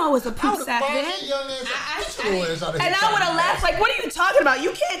 I didn't know it was a poop sack then. And I would have laughed like, what are you talking about?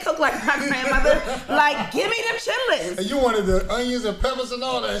 You can't cook like my grandmother. Like, give me them chitlins. And you wanted the onions and peppers and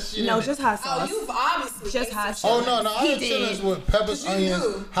all that shit. No, just hot sauce. Oh, you've obviously just hot sauce. Oh, no. I had chitlins with peppers,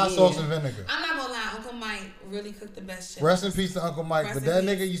 onions, hot sauce, and vinegar. I'm not gonna lie, Uncle Mike really cooked the best chitlins. Rest in peace to Uncle Mike, but that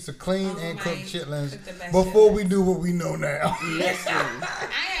nigga used to clean Uncle and Mike cook chitlins cooked the best before chitlins. we knew what we know now. Listen. I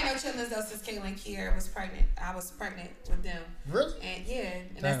ain't had no chitlins though since Caitlin Kier was pregnant. I was pregnant with them. Really? And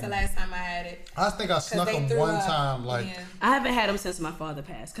that's the last time I had it. I think I snuck them one time. Like, I haven't had them since my father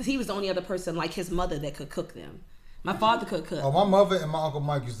passed, because he was the only other person like his mother that could cook them. My father could cook. Oh, my mother and my Uncle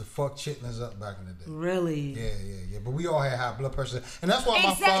Mike used to fuck chitlins up back in the day. Really? Yeah. But we all had high blood pressure, and that's why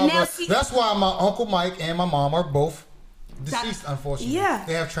That's why my Uncle Mike and my mom are both deceased, unfortunately. Yeah.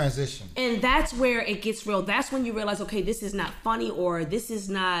 They have transitioned. And that's where it gets real. That's when you realize, okay, this is not funny, or this is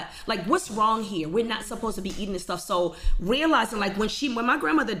not, like, what's wrong here? We're not supposed to be eating this stuff. So realizing, like, when my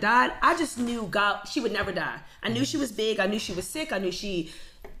grandmother died, I just knew God, she would never die. I knew she was big. I knew she was sick. I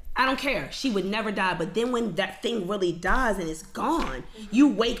don't care. She would never die. But then when that thing really dies and it's gone, you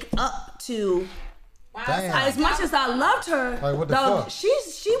wake up to... Wow. As much as I loved her, like, what the fuck? she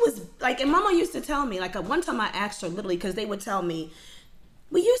was like, and Mama used to tell me, like, one time I asked her literally, because they would tell me,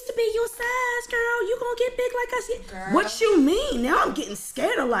 we used to be your size, girl. You gonna get big like us? Girl. What you mean? Now I'm getting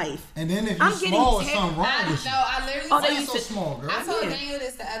scared of life. And then if you're small, it's something wrong with you. No, I literally. Why you so small, girl? I told Daniel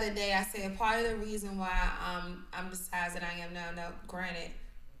this the other day. I said part of the reason why I'm the size that I am now. Now, granted,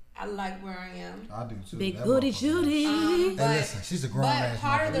 I like where I am. I do too. Big booty Judy. Hey, listen, she's a grown ass. But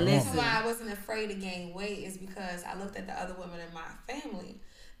part of the motherfucker. reason why I wasn't afraid to gain weight is because I looked at the other women in my family,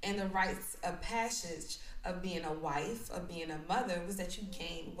 and the rites of passage of being a wife, of being a mother, was that you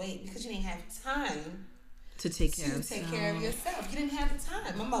gained weight because you didn't have time to take care of yourself. You didn't have the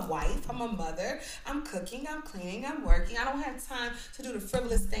time. I'm a wife. I'm a mother. I'm cooking. I'm cleaning. I'm working. I don't have time to do the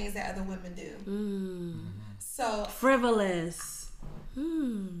frivolous things that other women do. So frivolous.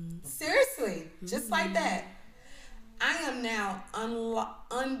 Seriously, just like that. I am now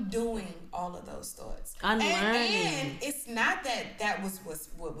undoing all of those thoughts. Unlearning. And it's not that was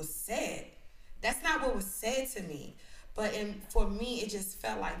what was said. That's not what was said to me. But for me, it just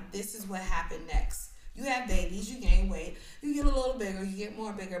felt like this is what happened next. You have babies, you gain weight, you get a little bigger, you get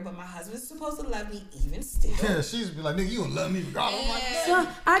more bigger, but my husband's supposed to love me even still. Yeah, she's be like, nigga, you don't love me regardless. I'm like, So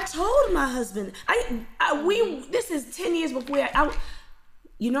I told my husband, this is 10 years before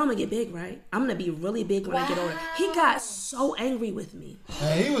you know I'm gonna get big, right? I'm gonna be really big when I get older. He got so angry with me.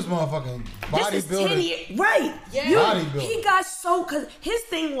 and he was motherfucking This is 10 bodybuilding. years, right? Yeah. Bodybuilding. He got so, cause his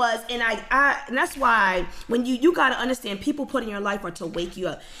thing was, and and that's why when you gotta understand, people put in your life are to wake you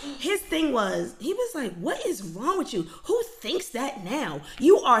up. His thing was, he was like, what is wrong with you? Who thinks that now?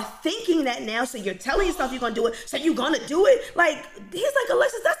 You are thinking that now, so you're telling yourself you're gonna do it, so you're gonna do it. Like, he's like,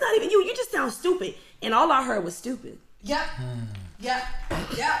 Alexis, that's not even you. You just sound stupid. And all I heard was stupid. Yep. Yep.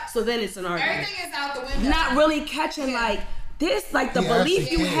 Yep. So then it's an argument. Everything is out the window. Not really catching like this, like the He belief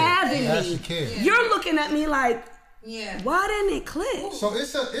actually you cared. have He in actually me. cared. You're looking at me like, Yeah. why didn't it click? So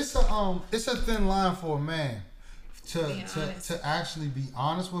it's a thin line for a man Being honest. to actually be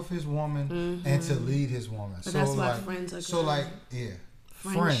honest with his woman and to lead his woman. But that's why friends are So good. like, yeah,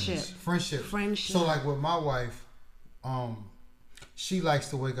 friendship. So like with my wife, she likes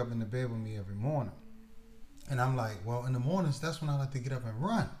to wake up in the bed with me every morning. And I'm like, well, in the mornings, that's when I like to get up and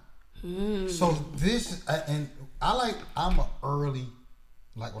run. So this, and I'm a early,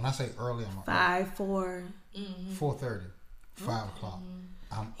 like when I say early, I'm a 5, 4. 4:30, 5 o'clock.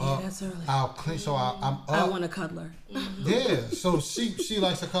 I'm Yeah, up. that's early. I'll clean, so I'm up. I want a cuddler. Yeah, so she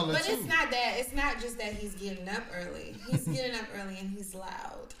likes to cuddle But too. it's not that. It's not just that he's getting up early. He's getting up early and he's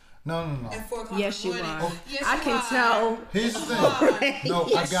loud. No. At 4 o'clock Yes, in you the morning. are. Yes, I you can are. tell. Here's the You thing. are. No,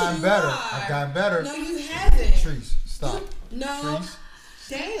 Yes, I've gotten you better. are. I've gotten better. No, you haven't. Trees, stop. No. Trees.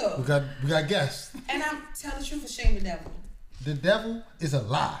 Damn. We got guests. And I'm telling the truth, for shame the devil. The devil is a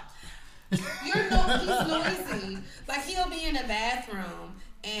lie. He's noisy. Like he'll be in the bathroom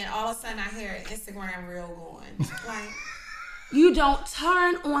and all of a sudden I hear an Instagram reel going. Like You don't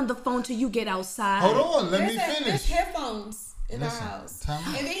turn on the phone till you get outside. Hold on, let me there's finish. headphones in Listen, our house. time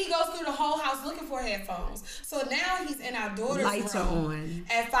out. And then he goes through the whole house looking for headphones. So now he's in our daughter's Lights are room on.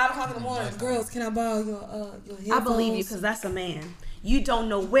 at 5 o'clock in the morning. Girls, can I borrow your headphones? I believe you because that's a man. You don't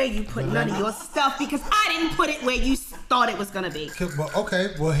know where you put none of your stuff because I didn't put it where you thought it was going to be. But okay,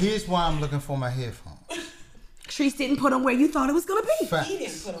 well here's why I'm looking for my headphones. Treese didn't put them where you thought it was going to be. Facts. He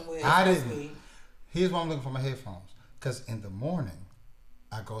didn't put them where I it's supposed to didn't. be. Here's why I'm looking for my headphones. Because in the morning,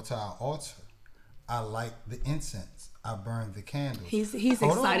 I go to our altar. I light the incense. I burn the candles. He's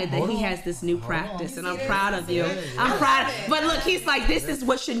Hold excited on, that hold he on. has this new Hold practice, on. and I'm See proud this? of you. Yeah, I'm yeah. proud. But look, he's like, this is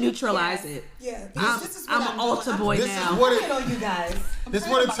what should neutralize it. Yeah, because this is what I'm an doing. altar boy This now. is what I'm it. on you guys. This is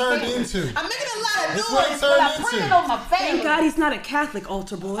what it turned into. I'm making a lot of This is what it noise, but I'm turned putting it into. on my Thank family. God he's not a Catholic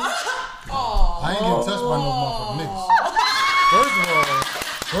altar boy. Aw. I ain't getting touched by no motherfucking niggas.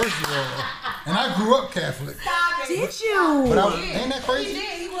 First of all, and I grew up Catholic. Stop it. Did you? But ain't that He crazy?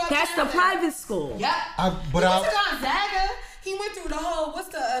 did. He grew up That's the Catholic. private school. Yep. But He I. went to Gonzaga. He went through the whole, what's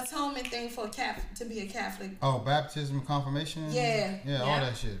the atonement thing for to be a Catholic? Oh, baptism, confirmation. Yeah. Yeah, all Yeah.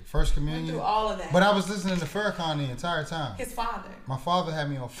 that shit. First Went communion. through all of that. But I was listening to Farrakhan the entire time. His father. My father had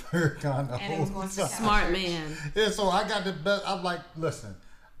me on Farrakhan the And it whole was going to time. Catholic. Smart man. Yeah, so I got the best. I'm like, listen,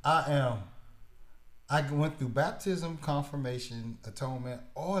 I went through baptism, confirmation, atonement,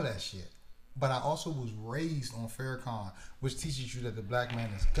 all that shit. But I also was raised on Farrakhan, which teaches you that the black man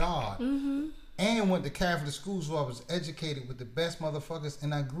is God. Mm-hmm. And went to Catholic school, so I was educated with the best motherfuckers.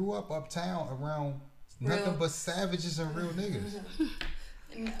 And I grew up uptown around nothing but savages and real niggas.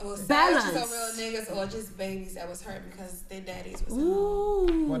 Well, Balance. savages or real niggas or just babies that was hurt because their daddies was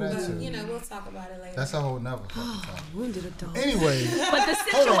Ooh. What that But, too? you know, we'll talk about it later. That's a whole nother fucking time. Wounded adult. Anyway. But the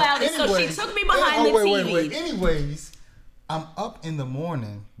Hold on. sexuality, so she Anyways. took me behind the TV. Wait. Anyways, I'm up in the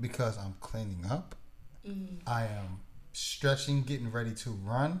morning because I'm cleaning up. I am stretching, getting ready to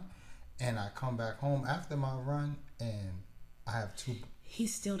run. And I come back home after my run and I have two. He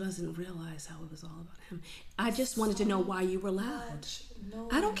still doesn't realize how it was all about him. I just wanted to know why you were loud. No.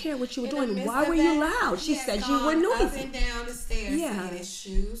 I don't care what you were In the doing. midst Why of were you that, loud? She he has said you were gone Up noisy. and down the stairs Yeah. to get his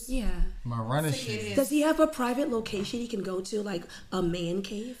shoes. Yeah. My running To get shit. his- Does he have a private location he can go to, like a man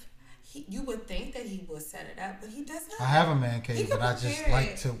cave? You would think that he would set it up, but he does not. I have a man He cave, can but I just prepare like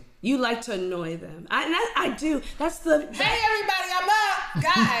it. to. You like to annoy them. I do. That's the Hey everybody, I'm up,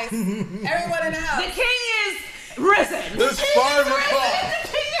 guys. Everyone in the the house. king is risen. It's 5 o'clock.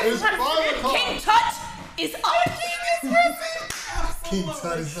 It's 5 o'clock. King Tut is up. King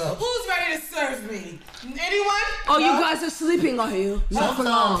Tut is up. Who's ready to serve me? Anyone? Oh, you guys are sleeping, are you? Not for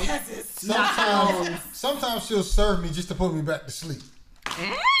long. Sometimes, Not for long. sometimes she'll serve me just to put me back to sleep.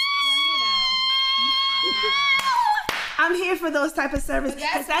 I'm here for those type of service. But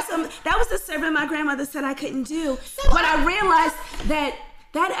that's- That was the serving my grandmother said I couldn't do. But I realized that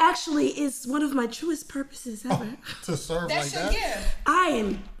that actually is one of my truest purposes ever. To serve That's like your that? gift. I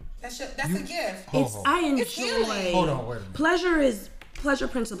am. That's a gift. I enjoy. It's healing. Hold on, wait a minute. Pleasure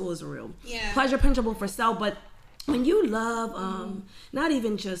principle is real. Yeah. Pleasure principle for self, but when you love, not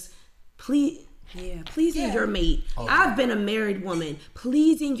even just pleasing your mate. I've been a married woman.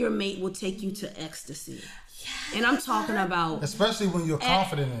 Pleasing your mate will take you to ecstasy. Yeah. And I'm talking about, especially when you're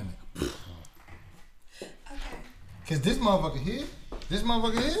confident in it. Okay. Cause this motherfucker here,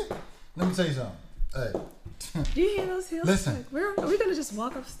 let me tell you something. Hey. Do you hear those heels? Listen. Are we gonna just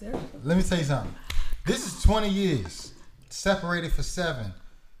walk upstairs? Let me tell you something. This is 20 years. Separated for 7.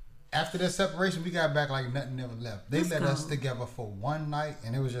 After that separation, we got back like nothing ever left. They let us together for one night,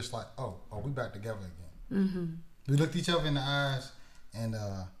 and it was just like, oh, we back together again. Mm-hmm. We looked each other in the eyes, and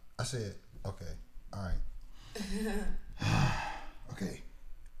I said, okay, all right. Okay.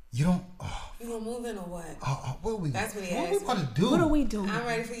 You don't... You gonna move in or what? What are we... That's what he What asked we about to do? What are we doing? I'm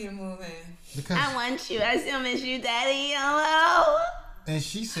ready for you to move in. Because, I want you. I still miss you, Daddy. Hello. and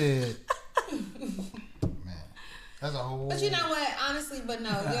she said... Man, that's a whole... But you know what? Honestly, but no,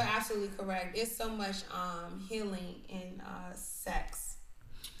 you're absolutely correct. It's so much healing in sex.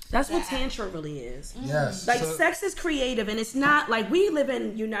 That's what Tantra really is. Yes. Like sex is creative, and it's not like we live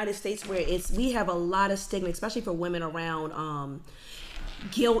in United States where we have a lot of stigma, especially for women around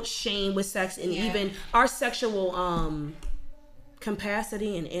guilt, shame with sex, and even our sexual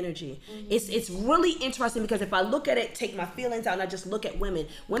capacity and energy. It's really interesting because if I look at it, take my feelings out, and I just look at women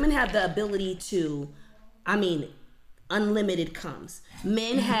have the ability to, unlimited comes.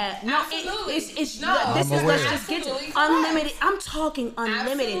 Men have let's just get to unlimited. I'm talking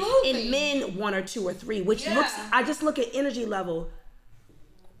unlimited. Absolutely. In men 1 or 2 or 3, which looks. I just look at energy level.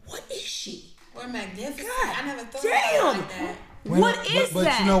 What is she? We're magnificent. God, I never thought damn. about it like that. What is but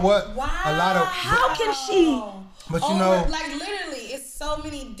that? you know what? Wow. A lot of... How can she? But you know... Like literally, it's so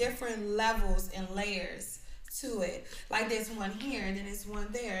many different levels and layers to it. Like there's one here, and then there's one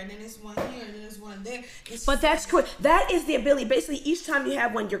there, and then there's one here, and then there's one there. But that's cool. That is the ability. Basically, each time you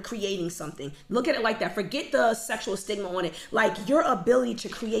have one, you're creating something. Look at it like that. Forget the sexual stigma on it. Like your ability to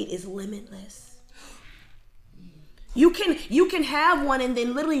create is limitless. You can have one and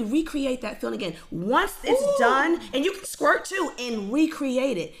then literally recreate that feeling again. Once it's done, and you can squirt too and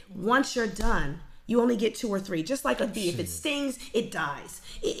recreate it. Once you're done, you only get 2 or 3. Just like a bee. If it stings, it dies.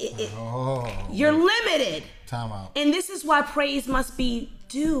 You're limited. Time out. And this is why praise must be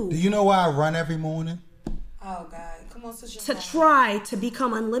due. Do you know why I run every morning? Oh God, come on, to try to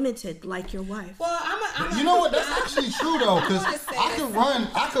become unlimited like your wife. Well, I'm you know what? That's actually true though, because I could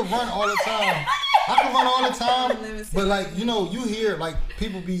run all the time. I can run all the time, but like you hear like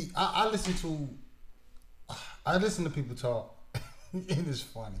people be. I listen to people talk. It is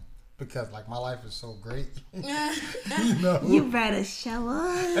funny because like my life is so great. You better show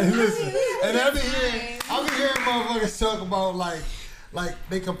up. And listen, and I be hearing motherfuckers talk about like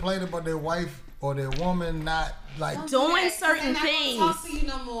they complain about their wife or their woman not like doing certain things. I don't talk to you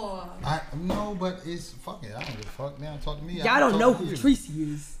no more. No, but it's fuck it. I don't give a fuck. Now talk to me. Y'all don't know who Tracy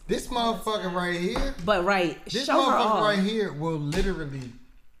is. This motherfucker right here. But this show her motherfucker off. right here will literally.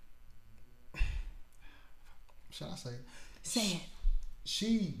 Should I say? Say it.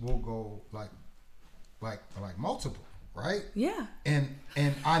 She will go like multiple, right? Yeah. And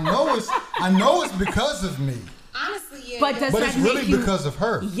I know it's because of me. Honestly, yeah. But it's really because of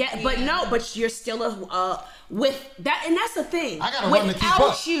her. Yeah, but no, but you're still with that, and that's the thing. I gotta run to keep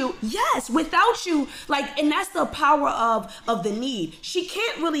up. Without you, like, and that's the power of the need. She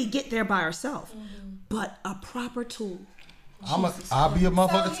can't really get there by herself, but a proper tool. I'll be a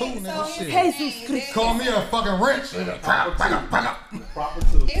motherfucker too, nigga. Jesus, call me a fucking wrench. Proper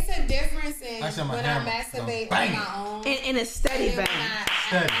tool. It's a difference in Actually, when I masturbate on my own. in a steady bang.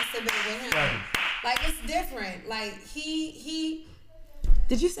 I masturbate with him. Like it's different. Like he.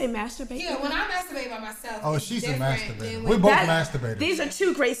 Did you say masturbate? Yeah, when I masturbate by myself. Oh, she's a masturbator. We're We're both masturbators. These are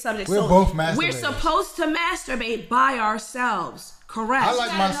 2 great subjects. We're both masturbators. We're supposed to masturbate by ourselves. Correct. I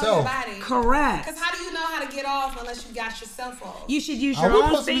like myself. Correct. Because how do you know how to get off unless you got yourself off? You should use Are your we own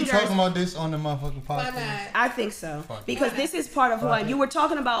supposed fingers. to be talking about this on the motherfucking podcast? Why not? I think so. Because this is part of who I am. You were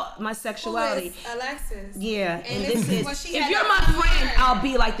talking about my sexuality. Who is Alexis? Yeah. And this is if you're my friend, I'll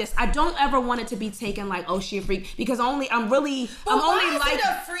be like this. I don't ever want it to be taken like, oh, she a freak. Because I'm only like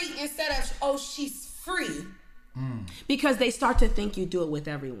a freak instead of, oh, she's free. Because they start to think you do it with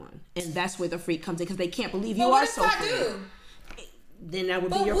everyone. And that's where the freak comes in because they can't believe you are so free. Do? Then that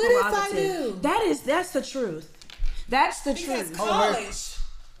would be your what prerogative. if I do? That's the truth. That's the Because truth. college.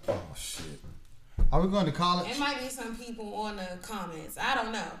 Oh shit. Are we going to college? It might be some people on the comments. I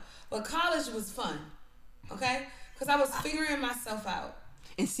don't know. But college was fun. Okay? Because I was figuring myself out.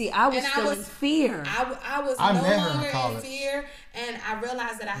 And see, I was still in fear. I was I no met her in longer in college. fear, and I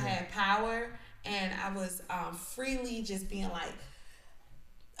realized that I had power, and I was freely just being like,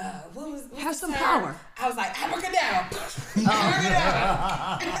 what's Have the some term? power. I was like, abracadabra.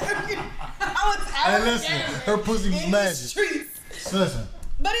 Abracadabra. Hey, listen, her pussy was in the magic. streets. Listen,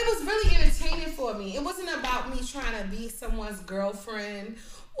 But it was really entertaining for me. It wasn't about me trying to be someone's girlfriend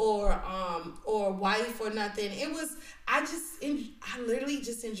or wife or nothing. It was I literally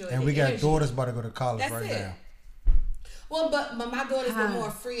just enjoyed it. and we got daughters about to go to college That's right it. now. Well, but my daughters were more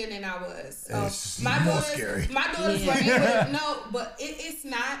freer than I was. So It's my more daughters, scary. my daughters were able to, no, but it's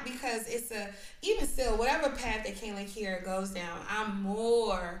not because even still, whatever path that Kayla Kiera goes down, I'm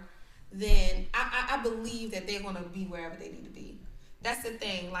more than, I believe that they're going to be wherever they need to be. That's the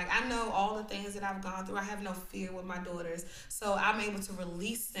thing. Like, I know all the things that I've gone through. I have no fear with my daughters. So I'm able to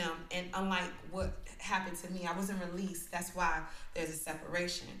release them. And unlike what happened to me, I wasn't released. That's why there's a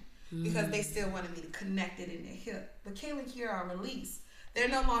separation. Because they still wanted me to connect it in their hip. But Kayla and Kiera are released. They're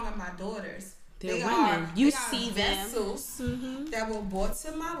no longer my daughters. They're They women. You they see them. vessels that were brought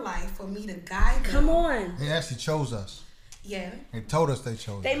to my life for me to guide them. Come on. They actually chose us. Yeah. They told us they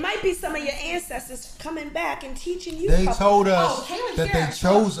chose They us. might be some of your ancestors coming back and teaching you. They how- told us Oh, Kayla that Kiera. they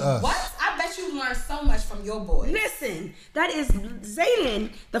chose us. What? I bet you learned so much from your boys. Listen, that is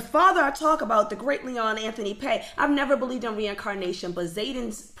Zayden, the father I talk about, the great Leon Anthony Pay. I've never believed in reincarnation, but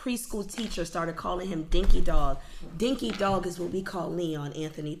Zayden's preschool teacher started calling him Dinky Dog. Dinky Dog is what we call Leon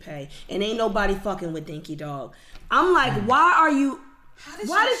Anthony Pay. And ain't nobody fucking with Dinky Dog. I'm like,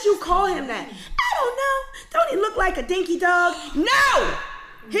 why did you call him that? I don't know. Don't he look like a dinky dog? No!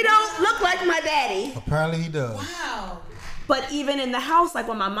 He don't look like my daddy. Apparently he does. Wow. But even in the house, like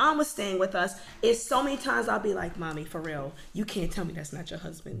when my mom was staying with us, it's so many times I'll be like, Mommy, for real, you can't tell me that's not your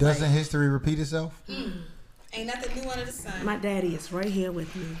husband. Doesn't Like, history repeat itself? Ain't nothing new under the sun. my daddy is right here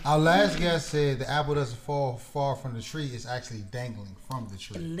with me. Our last guest said the apple doesn't fall far from the tree. It's actually dangling from the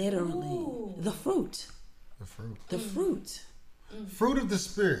tree. Literally. Ooh. The fruit. The fruit. The fruit. Fruit of the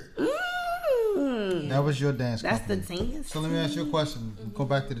spirit. Mm. That was your dance That's the company. dance. So let me ask you a question. Go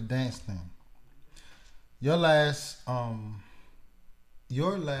back to the dance thing. Your last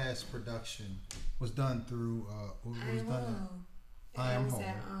production was done through I Am It was Home.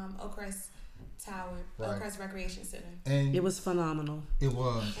 at Oakcrest Tower, Right. Oakcrest Recreation Center. And It was phenomenal. it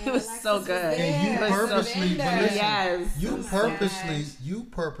was. It was so Alexis good. And you there. purposely, but Surrender. listen, Yes. you Oh my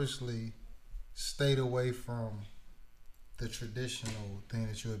purposely stayed away from the traditional thing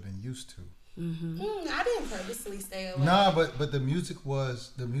that you have been used to. I didn't purposely stay away. Nah, but the music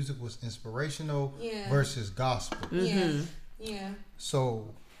was inspirational Yeah. versus gospel. Yeah.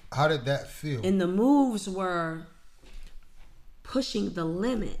 So how did that feel? And the moves were pushing the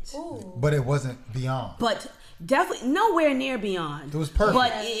limit. Ooh. But it wasn't beyond. But definitely nowhere near beyond. It was perfect.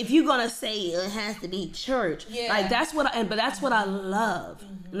 But if you're gonna say it has to be church, Yeah. like that's what I love,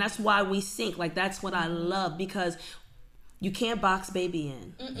 and that's why we sync. Like that's what I love because you can't box baby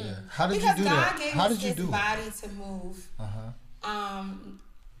in. Yeah. How did Because you do God that? gave How us did you this do it? body to move. Uh-huh.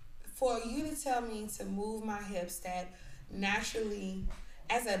 For you to tell me to move my hips that naturally,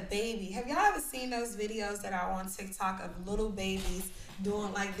 as a baby, have y'all ever seen those videos that are on TikTok of little babies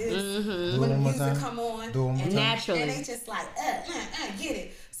doing like this Do it when the one more music time. come on? Do it one more and, time. Naturally. and they just like, get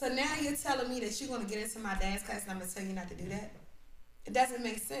it. So now you're telling me that you're gonna get into my dance class and I'm gonna tell you not to do that? It doesn't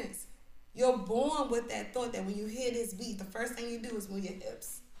make sense. You're born with that thought that when you hear this beat, the first thing you do is move your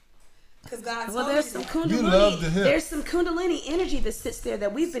hips. Because God told Well, you there's some that. You love the kundalini. hip. There's some kundalini energy that sits there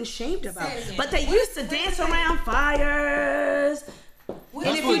that we've been shamed about. Say it again. But they What- used to what dance is it? around fires. What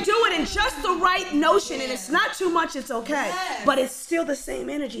And is if you it? do it in just the right notion and Yeah. it's not too much, it's okay. Yes. But it's still the same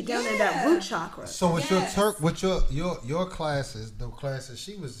energy down in that Yeah. root chakra. So with Yes. with your classes, the classes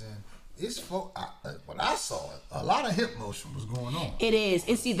she was in, it's what I saw, a lot of hip motion was going on. It is.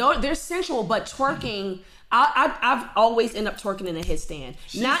 And see, though they're sensual, but twerking, I've always end up twerking in a headstand.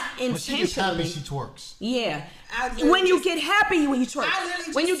 Not When she gets happy, intentionally. she twerks. Yeah. I literally When you just- get happy, when you twerk. I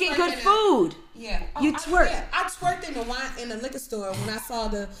literally When you just get twerk good in a- food. Yeah. You twerk. I twerked in the liquor store when I saw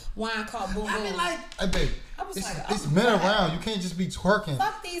the wine called Boom Boom. I mean, hey, babe, I was it's, like, it's oh, men God. around. You can't just be twerking.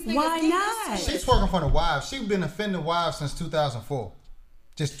 Fuck these niggas. Why Get used not? to it. She's twerking for the wives. She's been offending wives since 2004.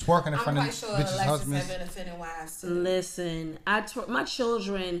 Just twerking in I'm front of quite sure bitches' Alexis husbands. have been offending wives too. Listen, my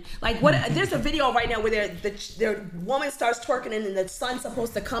children, like what? There's a video right now where their woman starts twerking and then the son's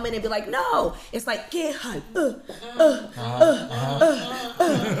supposed to come in and be like, no. It's like, get hype.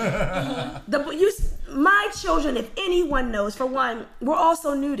 My children, if anyone knows, for one, we're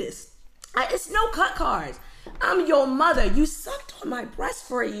also nudists. It's no cut cards. I'm your mother. You sucked on my breast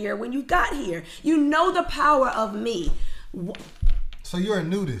for a year when you got here. You know the power of me. So you're a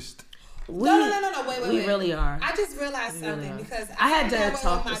nudist. No. Wait. We really are. I just realized something because I had to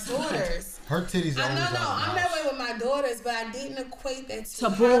talk with to my daughters. Her titties are always out. I'm that way with my daughters, but I didn't equate that to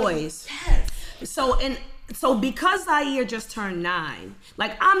boys. Yes. So because Zaire just turned 9,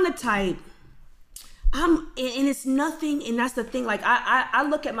 like I'm the type. And it's nothing, and that's the thing. Like I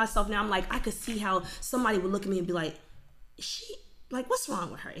look at myself now. I'm like, I could see how somebody would look at me and be like, "Is she like, what's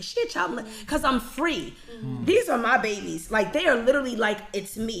wrong with her? Is she a child?" Because I'm free. These are my babies. Like they are literally like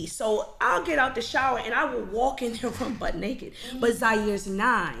it's me. So I'll get out the shower and I will walk in their room butt naked. But Zaire's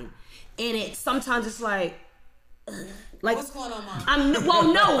 9, and sometimes it's like. Like, what's going on,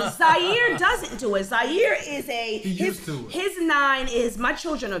 Mom? No, Zaire doesn't do it. Zaire is his 9 is, my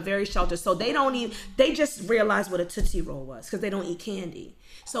children are very sheltered, so they just realized what a Tootsie Roll was because they don't eat candy.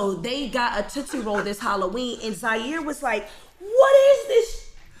 So they got a Tootsie Roll this Halloween, and Zaire was like, "What is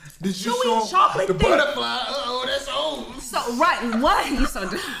this?" Did you chewy show chocolate the thing? butterfly? That's old. So right, what? You so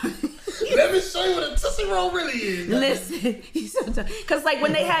dumb. Let me show you what a Tootsie Roll really is. Listen, you so dumb. Because like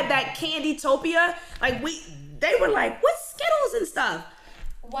when they had that Candytopia, like they were like, "What's Skittles and stuff?"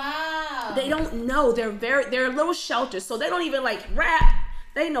 Wow. They don't know. They're a little sheltered, so they don't even like rap.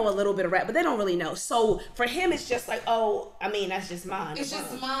 They know a little bit of rap, but they don't really know. So for him, it's just like, oh, I mean, that's just mine. It's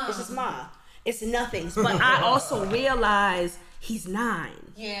just mine. It's just mine. It's nothing. But I also realize he's 9.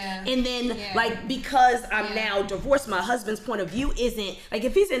 Yeah. And then like because I'm now divorced, my husband's point of view isn't like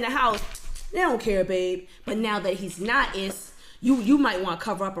if he's in the house, they don't care, babe. But now that he's not, it's you might want to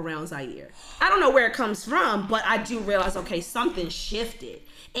cover up around Zaire. I don't know where it comes from, but I do realize, okay, something shifted.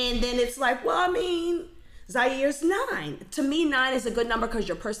 And then it's like, well, I mean, Zaire's 9. To me, 9 is a good number because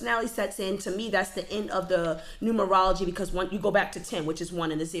your personality sets in. To me, that's the end of the numerology because you go back to 10, which is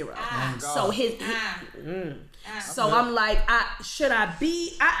 1 and a 0. So so I'm like,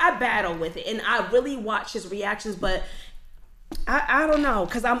 I battle with it, and I really watch his reactions, but I don't know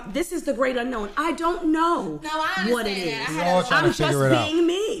because this is the great unknown. I don't know what it is. I'm just being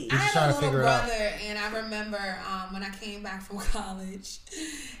me. I had a little brother, and I remember when I came back from college,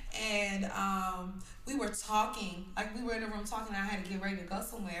 and we were talking. Like we were in the room talking, and I had to get ready to go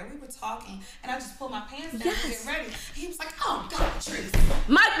somewhere. We were talking, and I just pulled my pants down to get ready. He was like, "Oh God, Tracy."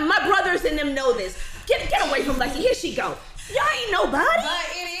 My brothers and them know this. Get away from Lexi. Here she go. Y'all ain't nobody. But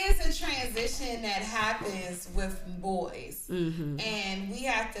it is a transition that happens with boys. Mm-hmm. And we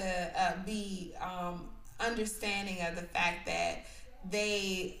have to be understanding of the fact that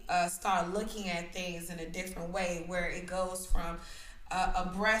they start looking at things in a different way, where it goes from a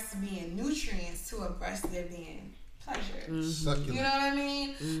breast being nutrients to a breast there being pleasure. Mm-hmm. You know what I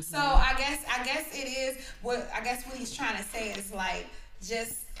mean? Mm-hmm. So I guess it is what he's trying to say is like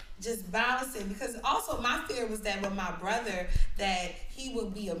just balancing, because also my fear was that with my brother that he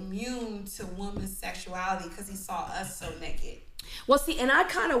would be immune to women's sexuality because he saw us so naked. Well, see, and I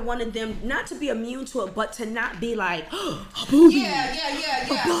kind of wanted them not to be immune to it, but to not be like, oh, booby. Yeah.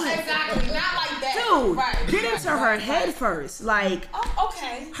 Exactly. Not like that. Dude, right, get into her head first. Like,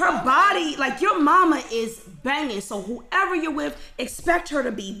 okay. Her body, like your mama is banging. So whoever you're with, expect her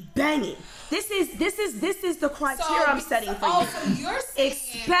to be banging. This is the criteria I'm setting for you. So you're saying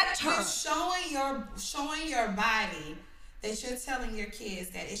expect her. You're showing your body that you're telling your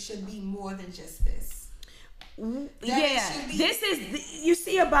kids that it should be more than just this. This is you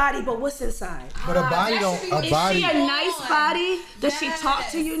see a body, but what's inside? But a body Is she a nice body? Does she talk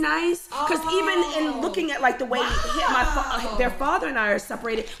to you nice? Because even in looking at like the way their father and I are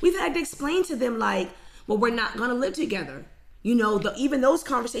separated, we've had to explain to them like, well, we're not gonna live together. You know, even those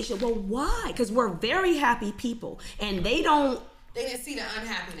conversations. Well, why? Because we're very happy people, and they didn't see the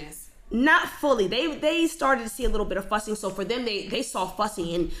unhappiness. Not fully. They started to see a little bit of fussing. So for them, they saw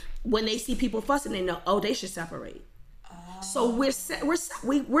fussing, and when they see people fussing, they know, oh, they should separate. So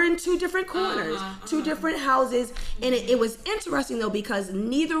we're in two different corners, two different houses, and it was interesting though because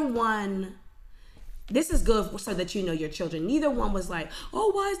neither one. This is good so that you know your children. Neither one was like,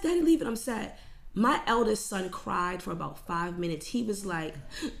 oh, why is Daddy leaving? I'm sad. My eldest son cried for about 5 minutes. He was like,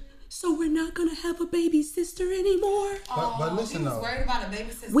 so we're not gonna have a baby sister anymore. But listen, he was worried about a baby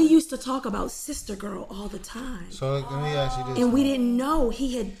sister. We used to talk about sister girl all the time. So let me ask you this. And we didn't know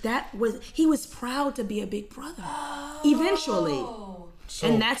he was proud to be a big brother. Eventually. So,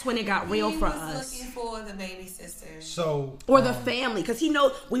 and that's when it got real for us. He was looking for the baby sister. Or the family, because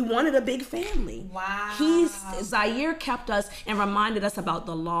we wanted a big family. Wow. Zaire kept us and reminded us about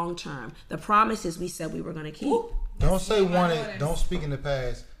the long term, the promises we said we were going to keep. Don't say wanted. Don't speak in the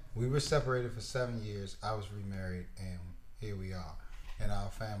past. We were separated for 7 years. I was remarried, and here we are. And our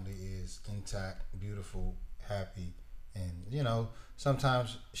family is intact, beautiful, happy, and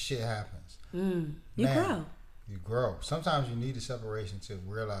sometimes shit happens. You proud? you grow. Sometimes you need a separation to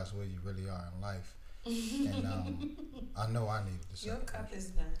realize where you really are in life. And I know I needed the Your separation. cup is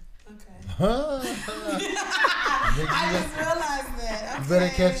done. Okay. I I just realized that. Okay. You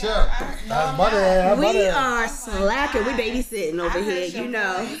better catch up. We are slacking. We babysitting over here, you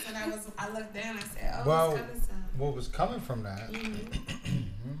know. And I looked down and I said, oh, Well, it's coming soon. what was coming from that?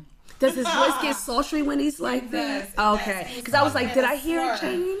 Does his voice get sultry when he's like that? Okay. Because I was like, did I hear it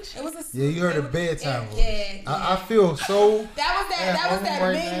change? It was a Yeah, you heard a bedtime voice. Yeah. I feel so. That was that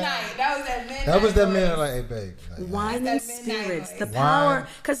right midnight. now. That was that midnight. That was that voice. minute, like, hey, babe. Like, Wine That's and that midnight spirits. voice. The Wine. power.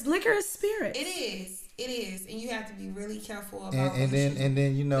 Because liquor is spirit. It is. It is. And you have to be really careful about and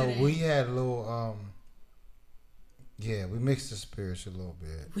then you know, It we had a little yeah, we mixed the spirits a little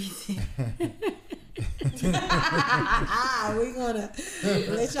bit. We did. We're gonna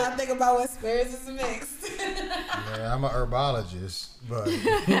let y'all think about what spirits is mixed. Yeah, I'm a herbologist, but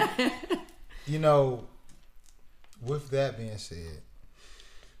you know, with that being said,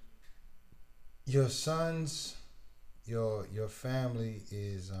 your sons, your family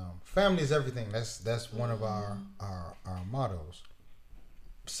is everything. That's one of our mottos.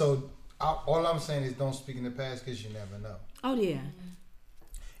 So all I'm saying is don't speak in the past because you never know. Oh, yeah.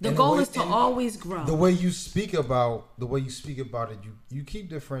 The And goal way- is to and always grow. The way you speak about it, you keep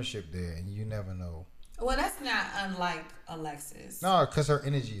the friendship there, and you never know. Well, that's not unlike Alexis. No, because her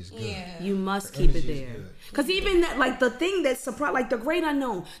energy is good. Yeah. You must Her keep it energy is there. good. Because even that, like the thing that surprised, like the great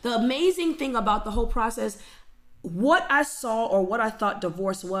unknown, the amazing thing about the whole process, what I saw or what I thought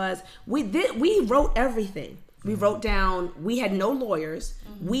divorce was, we wrote everything. We wrote down, we had no lawyers.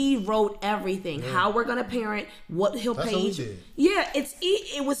 We wrote everything. How we're going to parent, what he'll That's pay. what we did. Yeah,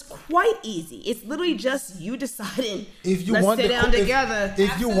 it was quite easy. It's literally just you deciding, If you let's want sit the down co- together.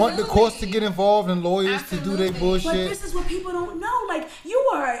 if you want the courts to get involved and lawyers to do their Absolutely. bullshit, But this is what people don't know. Like you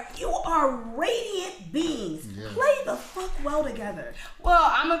are radiant beings. Play the fuck well together. Well,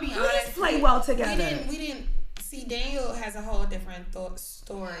 I'm gonna be honest. Please play well together. We didn't see. Daniel has a whole different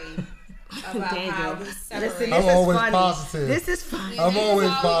story about how Daniel, we listen, separated. this I'm is always funny. positive. This is funny. I'm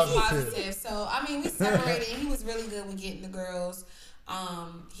Daniel's always positive. So I mean, we separated. And he was really good with getting the girls.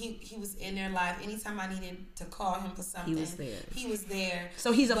 He was in their life. Anytime I needed to call him for something, He was there. So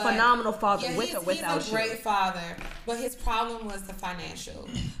So he's a phenomenal father with or without he's a great father, but his problem was the financial.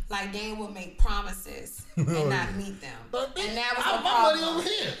 Like Daniel would make promises and not meet them, But and that was I the have my money problem. over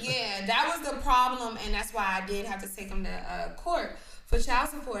here. Yeah, that was the problem, and that's why I did have to take him to court for child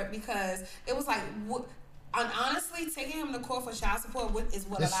support because it was like. And honestly, taking him to court for child support is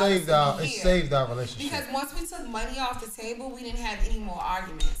what allowed us to be here. saved our relationship. Because once we took money off the table, we didn't have any more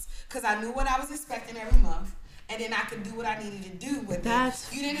arguments. Because I knew what I was expecting every month, and then I could do what I needed to do with That's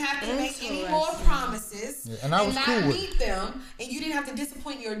it. You didn't have to make any interesting. more promises and I was not cool with meet them, and you didn't have to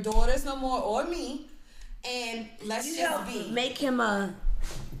disappoint your daughters no more or me. And let's just be Make him a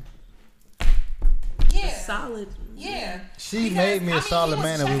solid. Yeah. She made me a solid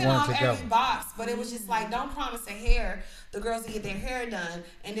man and we checking weren't off together. every box, but it was just like, don't promise a hair. The girls to get their hair done,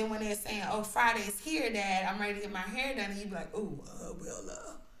 and then when they're saying, "Oh, Friday's here, Dad, I'm ready to get my hair done," and you be like, "Oh,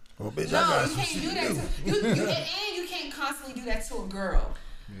 Well, bitch, I no, got you some can't shit do to that. do. And you can't constantly do that to a girl.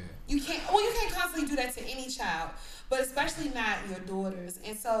 Yeah. You can't. Well, you can't constantly do that to any child, but especially not your daughters.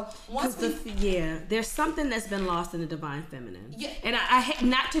 And so once There's something that's been lost in the divine feminine. Yeah. And I hate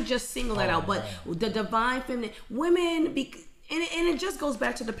not to just single that out, but man. the divine feminine, women, and it just goes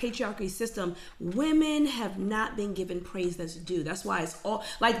back to the patriarchy system. Women have not been given praise that's due. That's why it's all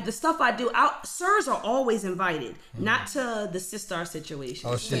like the stuff I do. Sirs are always invited, not to the sister situation.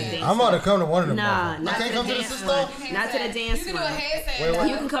 Oh shit! Yeah. I'm gonna come to one of them. Nah, motherfuckers. not I can't to come the to the dance sister. one. Not to the dance You can do a one. handstand. Wait,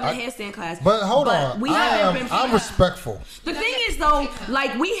 You can come I- to handstand class. But hold on, we haven't been. I'm respectful. The thing is though,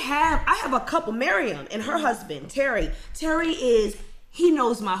 like I have a couple, Miriam and her husband, Terry. He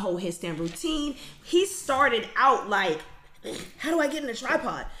knows my whole headstand routine. He started out like, how do I get in a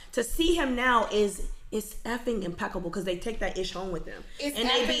tripod? To see him now is effing impeccable because they take that ish home with them. It's and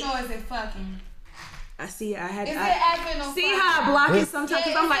effing or is it fucking? I see. I had. Is it effing or see fucking? how I block it sometimes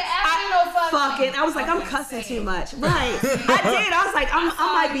because Yeah, I'm is like, it effing or fucking? I was like, I'm Okay, cussing same. too much. Right. I did. I was like,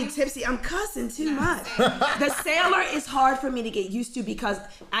 I might be tipsy. I'm cussing too much. The sailor is hard for me to get used to because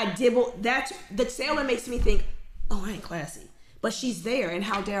I dibble. The sailor makes me think, oh, I ain't classy. But she's there, and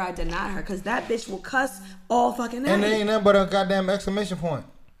how dare I deny her? Because that bitch will cuss all fucking night. And there ain't nothing but a goddamn exclamation point.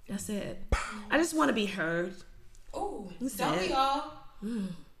 That's it. I just want to be heard. Ooh, Who's don't that? we all?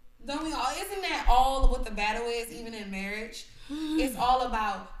 Don't we all? Isn't that all what the battle is, even in marriage? It's all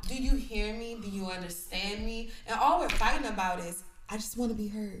about, do you hear me? Do you understand me? And all we're fighting about is, I just want to be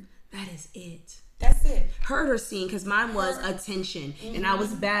heard. That is it. That's it. Heard or seen, because mine was attention, and I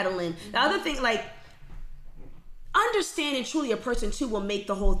was battling. The other thing, like, understanding truly a person too will make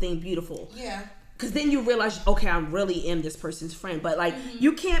the whole thing beautiful. Yeah. Because then you realize, okay, I really am this person's friend. But like,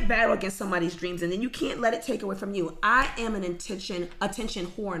 you can't battle against somebody's dreams, and then you can't let it take away from you. I am an attention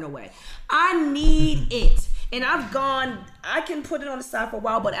whore in a way. I need it. And I can put it on the side for a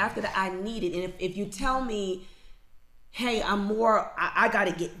while, but after that, I need it. And if you tell me, hey, I got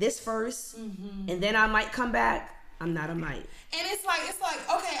to get this first, and then I might come back, I'm not a might. And it's like,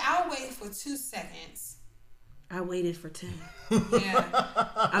 okay, I'll wait for 2 seconds. I waited for 10. Yeah.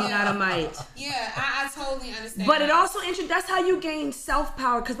 I'm not a might. Yeah, I totally understand. But it also, that's how you gain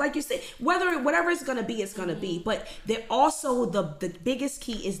self-power. Because like you said, whatever it's going to be, it's going to be. But also the biggest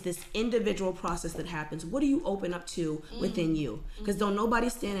key is this individual process that happens. What do you open up to within you? Because don't nobody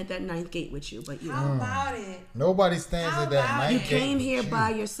stand at that 9th gate with you but you. How about it? Nobody stands at that 9th gate. You came here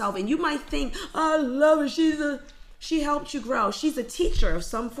by yourself. And you might think, I love her. She helped you grow. She's a teacher of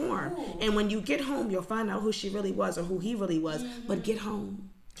some form. Ooh. And when you get home, you'll find out who she really was or who he really was. But get home.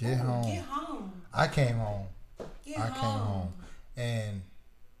 Get home. Get home. I came home. Came home. And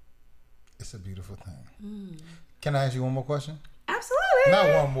it's a beautiful thing. Can I ask you one more question? Absolutely.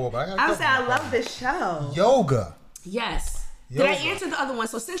 Not one more, but I got a couple. I love this show. Yoga. Yes. Did I answer the other one?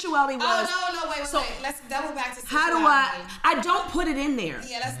 So sensuality was... Oh, no, wait. Let's double back to sensuality. How do I don't put it in there.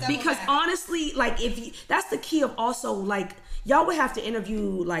 Yeah, let's double because back. Honestly, like, that's the key of also, like, y'all would have to interview,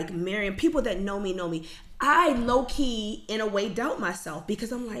 like, Miriam. People that know me. I low-key, in a way, doubt myself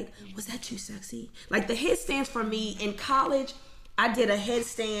because I'm like, was that too sexy? Like, the headstands for me in college... I did a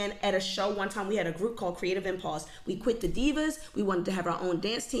headstand at a show one time. We had a group called Creative Impulse. We quit the Divas. We wanted to have our own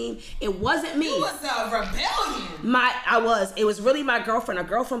dance team. It wasn't me. You was a rebellion. It was really my girlfriend, a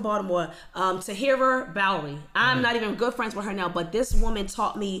girl from Baltimore, Tahira Bowery. I'm not even good friends with her now, but this woman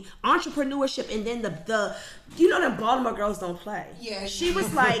taught me entrepreneurship, and then the you know them Baltimore girls don't play. Yeah. She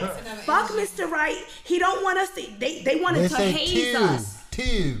was like, fuck Mr. Right. He don't want us to, they wanted to haze us.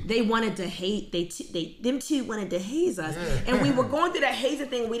 They wanted to hate. Them two wanted to haze us, and we were going through that hazing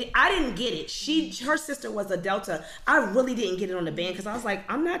thing. I didn't get it. Her sister was a Delta. I really didn't get it on the band because I was like,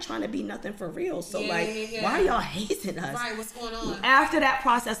 I'm not trying to be nothing for real. So why are y'all hazing us? Right, what's going on? After that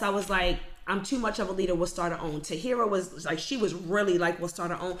process, I was like, I'm too much of a leader. We'll start our own. Tahira was like, she was really like, we'll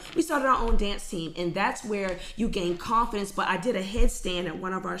start our own. We started our own dance team, and that's where you gain confidence. But I did a headstand at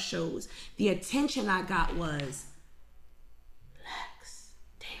one of our shows. The attention I got was.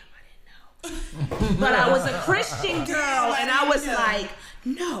 But I was a Christian girl, and I was like,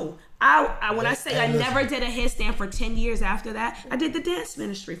 no. When I say I never did a headstand for 10 years after that, I did the dance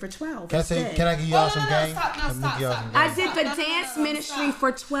ministry for 12. Can I give y'all some game? Stop. I did the dance ministry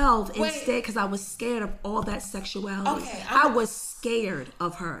for 12 instead because I was scared of all that sexuality. Okay, I was scared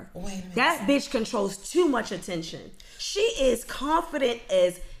of her. Wait a minute. That bitch controls too much attention. She is confident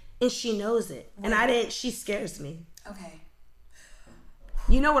and she knows it. And she scares me. Okay.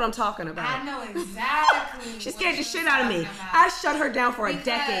 You know what I'm talking about. I know exactly. She scared the shit out of me. I shut her down for a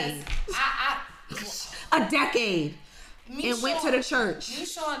decade. A decade. And went to the church. Me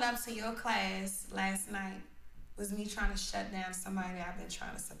showing up to your class last night was me trying to shut down somebody that I've been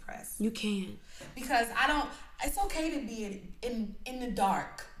trying to suppress. You can. Because it's okay to be in the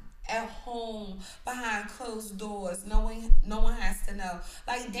dark. At home, behind closed doors, no one has to know.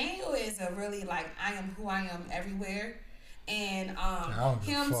 Like, Daniel is a really, like, I am who I am everywhere. And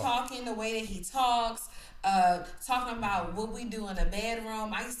him talking the way that he talks, talking about what we do in the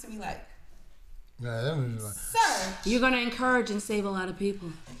bedroom. I used to be like, sir, you're gonna encourage and save a lot of people.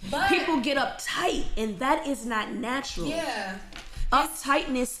 But people get uptight, and that is not natural. Yeah,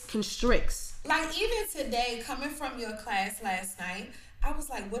 uptightness constricts. Like, even today, coming from your class last night, I was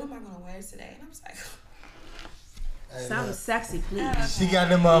like, what am I gonna wear today? And I was like, sounds sexy, please. She got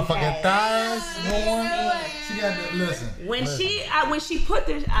them motherfucking thighs going. She got the listen. When she put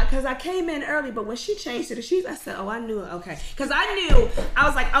this, because I came in early, but when she changed to the shoes, I said, "Oh, I knew it." Okay, because I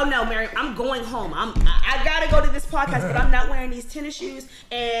was like, "Oh no, Mary, I'm going home. I gotta go to this podcast, but I'm not wearing these tennis shoes,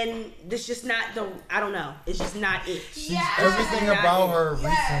 and this just not I don't know. It's just not it." Everything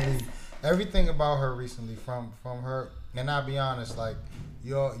about her recently, from her, and I'll be honest, like.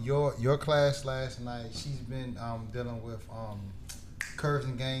 Your class last night, she's been dealing with curves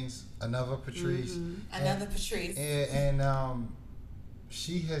and gains, another Patrice. Another Patrice. And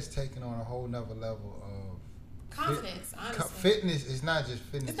she has taken on a whole nother level of confidence, honestly. Fitness is not just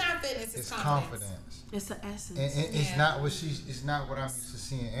fitness. It's not fitness, it's confidence. It's the essence. And it's not what I'm used to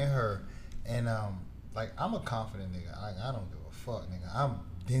seeing in her. And like, I'm a confident nigga. I don't give a fuck, nigga. I'm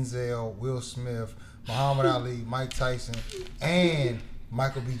Denzel, Will Smith, Muhammad Ali, Mike Tyson, and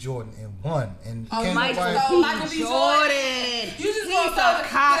Michael B. Jordan in one. And Michael B. Jordan. You just want to the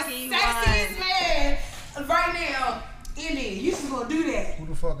sexiest man right now, Indy, you just gonna do that. Who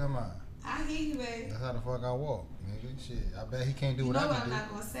the fuck am I? I hear you, babe. That's how the fuck I walk, nigga. Shit, I bet he can't do You what know I what can I'm do. not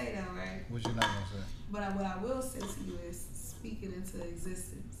gonna say though, right? What you not gonna say? But what I will say to you is speak it into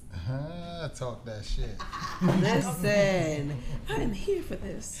existence. Talk that shit. Listen, I am here for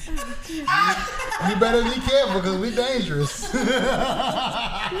this. You better be careful because we dangerous. You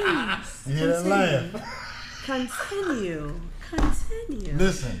hear that laugh? Continue.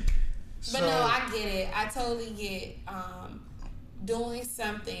 Listen. But no, I get it. I totally get doing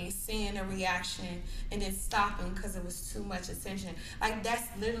something, seeing a reaction, and then stopping because it was too much attention. Like, that's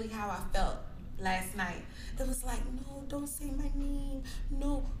literally how I felt last night. It was like, no, don't say my name.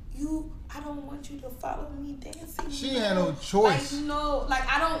 No, I don't want you to follow me dancing. She had no choice. Like, no, like,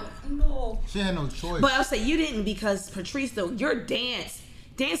 I don't know. She had no choice. But I'll say you didn't, because Patrice, though, your dance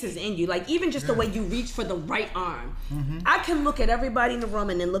is in you. Like, even just the way you reach for the right arm. I can look at everybody in the room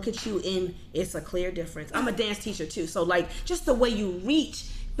and then look at you, and it's a clear difference. I'm a dance teacher too, so like just the way you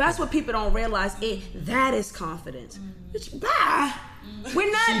reach, that's what people don't realize. That is confidence.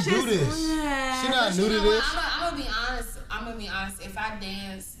 We're not she just do this. She not new to this. I'm gonna be honest. If I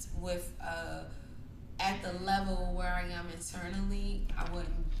danced with at the level where I am internally, I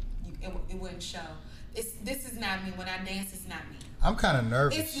wouldn't. It wouldn't show. This is not me. When I dance, it's not me. I'm kind of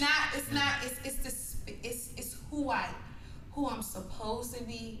nervous. It's not. It's who I'm supposed to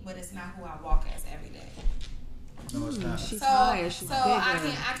be, but it's not who I walk as every day. No, it's not. She's higher. She's bigger.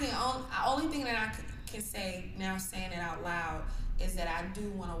 Only thing that I can say now, saying it out loud, is that I do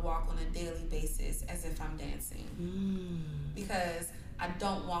want to walk on a daily basis as if I'm dancing, because I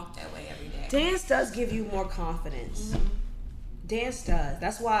don't walk that way every day. Dance does give you more confidence. Dance does.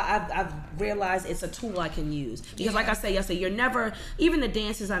 That's why I've realized it's a tool I can use. Because like I said yesterday, you're never, even the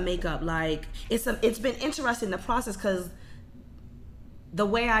dances I make up, like it's been interesting, the process, because the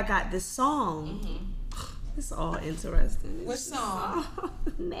way I got this song, it's all interesting. Which song?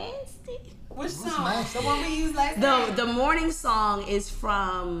 Nasty. Which song? Nasty? The one we used last night? The morning song is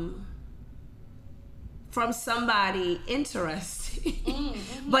from somebody interesting.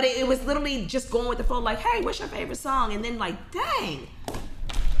 But it was literally just going with the flow, like, hey, what's your favorite song? And then like, dang,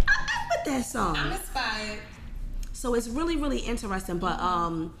 I with that song. I'm inspired. So it's really, really interesting. But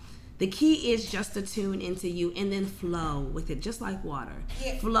the key is just to tune into you and then flow with it, just like water.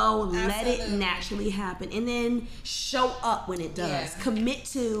 Yeah, flow, absolutely. Let it naturally happen, and then show up when it does. Yeah. Commit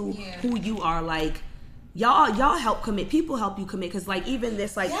to who you are. Like, y'all help commit. People help you commit, because like even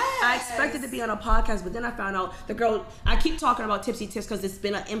this, like I expected to be on a podcast, but then I found out the girl, I keep talking about Tipsy Tips because it's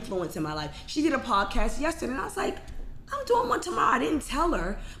been an influence in my life. She did a podcast yesterday, and I was like, I'm doing one tomorrow. I didn't tell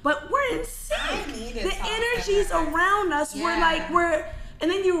her, but we're in sync. The energies around us, we're and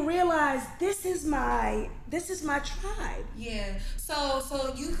then you realize this is my tribe. Yeah.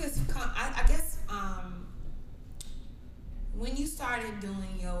 So you could, I guess, when you started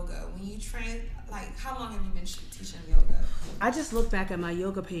doing yoga, when you trained, like, how long have you been teaching yoga? I just looked back at my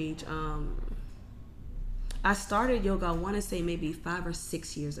yoga page. I started yoga, I want to say maybe 5 or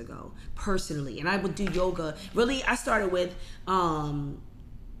 6 years ago, personally. And I would do yoga. Really, I started with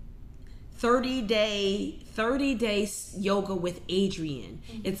 30 day yoga with Adriene.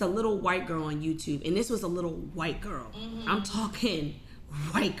 It's a little white girl on YouTube. And this was a little white girl. I'm talking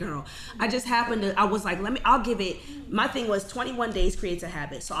white girl. I just happened to, I was like, I'll give it, my thing was 21 days creates a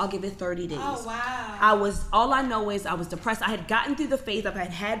habit, so I'll give it 30 days. Oh, wow. All I know is I was depressed. I had gotten through the phase of, I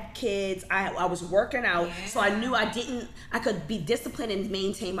had kids, I was working out, so I knew I could be disciplined and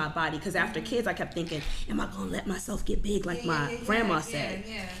maintain my body, because after kids I kept thinking, am I gonna let myself get big like my grandma said?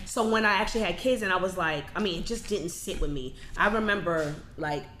 So when I actually had kids, and I was like, it just didn't sit with me. I remember,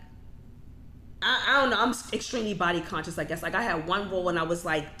 like, I don't know, I'm extremely body conscious, I guess. Like, I had one role when I was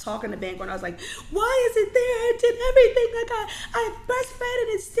like talking to Bank, and I was like, why is it there? I did everything. I breastfed and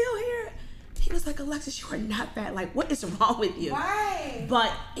it's still here. He was like, Alexis, you are not fat. Like, what is wrong with you? Why?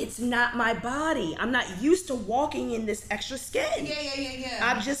 But it's not my body. I'm not used to walking in this extra skin. Yeah.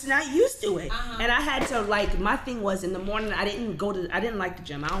 I'm just not used to it. And I had to, like, my thing was in the morning, I didn't like the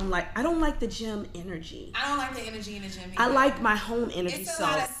gym. I don't like the gym energy. I don't like the energy in the gym either. I like my home energy. It's a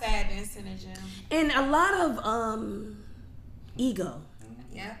lot of sadness in the gym. And a lot of ego.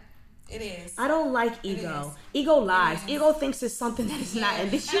 Yeah. It is. I don't like ego. Ego lies. Ego thinks it's something that is not. And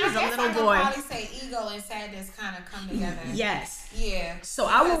she was a little boy. I could probably say ego and sadness kind of come together. Yes. Yeah. So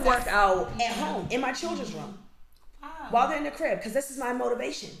I will work out at home in my children's room while they're in the crib, because this is my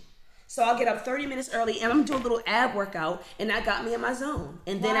motivation. So I'll get up 30 minutes early and I'm doing a little ab workout, and that got me in my zone.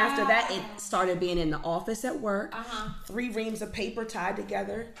 And then after that, it started being in the office at work. 3 reams of paper tied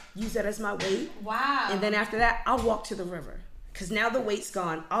together. Use that as my weight. Wow. And then after that, I'll walk to the river. because now the weight's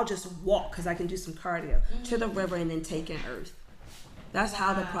gone. I'll just walk because I can do some cardio to the river and then take in earth. That's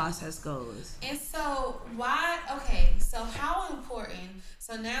how the process goes. And so so how important,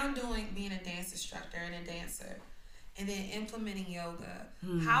 so now being a dance instructor and a dancer and then implementing yoga,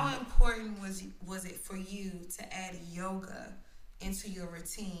 how important was it for you to add yoga into your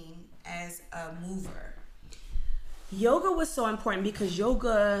routine as a mover? Yoga was so important because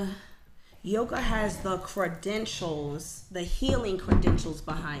yoga has the credentials, the healing credentials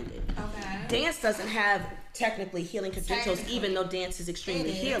behind it. Okay. Dance doesn't have technically healing credentials, even though dance is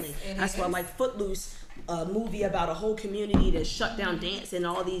extremely healing. That's why, like Footloose, a movie about a whole community that shut down dance, and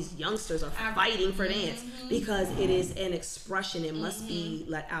all these youngsters are fighting for dance because it is an expression. It must be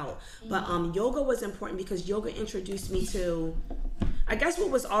let out. But yoga was important because yoga introduced me to, I guess, what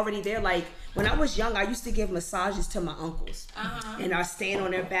was already there. Like when I was young, I used to give massages to my uncles, and I stand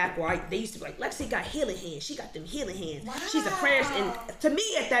on their back. Or they used to be like, "Lexi got healing hands. She got them healing hands. Wow. She's a prayer." And to me,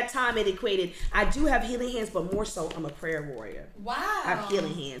 at that time, it equated. I do have healing hands, but more so, I'm a prayer warrior. Wow. I have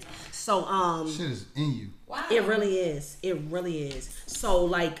healing hands. So shit is in you. Wow. It really is. It really is. So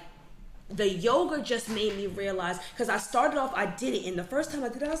like, the yoga just made me realize, because I started off, I did it, and the first time I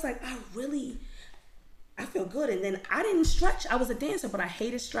did it, I was like, I feel good. And then I didn't stretch. I was a dancer, but I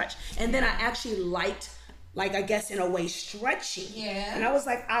hated stretch. And then I actually liked, like, I guess in a way, stretching. Yeah. And I was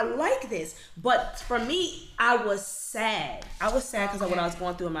like, I like this. But for me, I was sad. I was sad because of what I was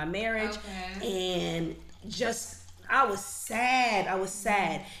going through in my marriage. And just, I was sad.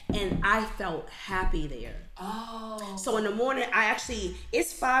 And I felt happy there. Oh. So in the morning,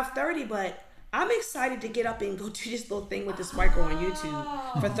 it's 5:30, but I'm excited to get up and go do this little thing with this white girl on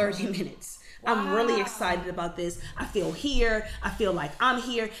YouTube for 30 minutes. Wow. I'm really excited about this. I feel here. I feel like I'm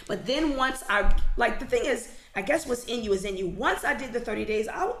here. But then once the thing is, I guess what's in you is in you. Once I did the 30 days,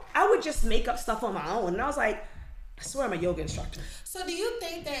 I would just make up stuff on my own. And I was like, I swear I'm a yoga instructor. So do you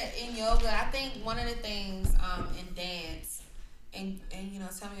think that in yoga, I think one of the things in dance, and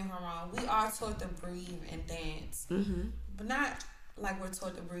tell me if I'm wrong, we are taught to breathe in dance, but not like we're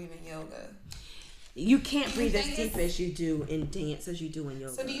taught to breathe in yoga. You can't breathe as deep as you do in dance as you do in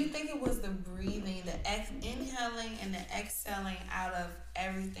yoga. So do you think it was the breathing, the inhaling and the exhaling out of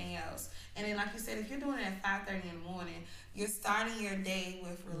everything else? And then, like you said, if you're doing it at 5:30 in the morning, you're starting your day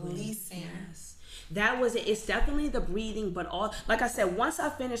with releasing. Yes. That was it. It's definitely the breathing, but like I said, once I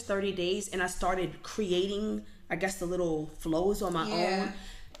finished 30 days and I started creating, I guess, the little flows on my own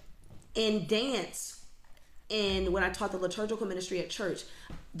in dance, and when I taught the liturgical ministry at church,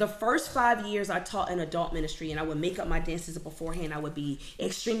 the first 5 years I taught in adult ministry, and I would make up my dances beforehand. I would be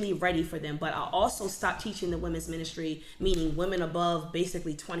extremely ready for them. But I also stopped teaching the women's ministry, meaning women above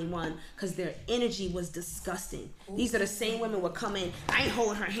basically 21, because their energy was disgusting. Ooh. These are the same women would come in. I ain't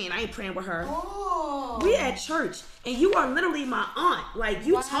holding her hand. I ain't praying with her. Oh. We at church, and you are literally my aunt. Like,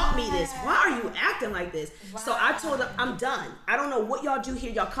 you taught me this. Why are you acting like this? Wow. So I told them, I'm done. I don't know what y'all do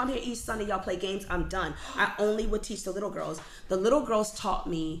here. Y'all come here each Sunday. Y'all play games. I'm done. I only would teach the little girls. The little girls taught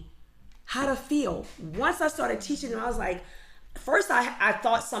me how to feel. Once I started teaching them, I was like, first I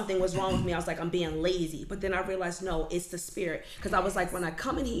thought something was wrong with me. I was like, I'm being lazy. But then I realized, no, it's the spirit. Because I was like, when I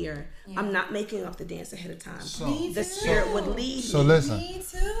come in here, I'm not making up the dance ahead of time. So, the spirit would lead me. So listen. Me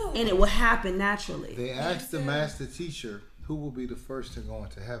too. And it would happen naturally. They asked the master teacher, who will be the first to go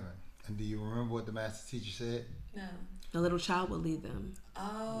into heaven? And do you remember what the master teacher said? No. The little child will lead them.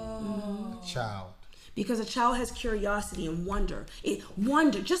 Oh. A child. Because a child has curiosity and wonder.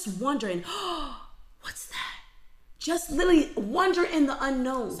 Just wondering, oh, what's that? Just literally wonder in the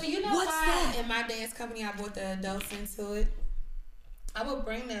unknown. So what's that? In my dance company, I brought the adults into it. I would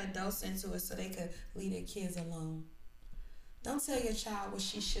bring the adults into it so they could leave their kids alone. Don't tell your child what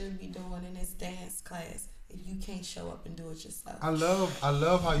she should be doing in this dance class if you can't show up and do it yourself. I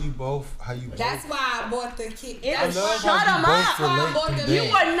love how you both. That's why I bought the kid. Shut them up. You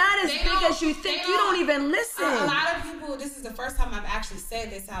are not as big as you think. You don't even listen. A lot of people, this is the first time I've actually said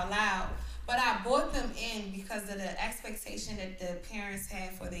this out loud, but I brought them in because of the expectation that the parents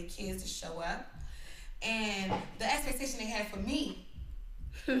had for their kids to show up, and the expectation they had for me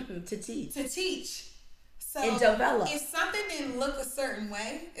to teach. So and develop. If something didn't look a certain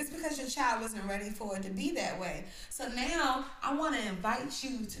way, it's because your child wasn't ready for it to be that way. So now I want to invite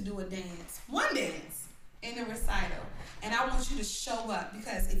you to do one dance in the recital. And I want you to show up,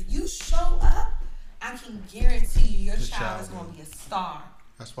 because if you show up, I can guarantee you your child is going to be a star.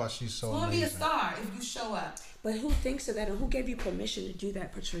 That's why she's so amazing. It's going to be a star if you show up. But who thinks of that, and who gave you permission to do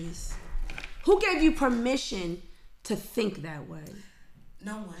that, Patrice? Who gave you permission to think that way?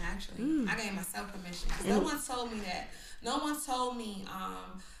 No one, actually. I gave myself permission. No one told me that. No one told me,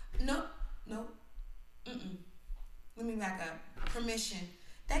 no. let me back up. Permission.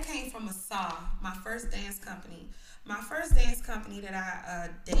 That came from a SAW, my first dance company. My first dance company that I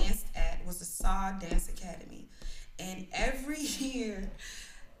danced at was the SAW Dance Academy. And every year,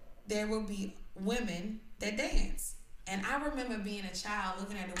 there will be women that dance. And I remember being a child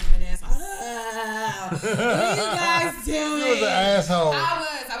looking at the women dance. Oh, what are you guys doing? You was an asshole.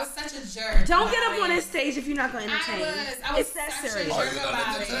 I was such a jerk. Don't get up on this stage if you're not going to entertain. I was it's that such serious. a jerk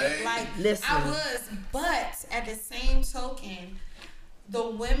about it. Like, listen. I was. But at the same token, the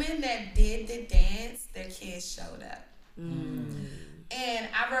women that did the dance, their kids showed up. And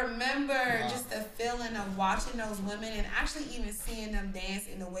I remember just the feeling of watching those women and actually even seeing them dance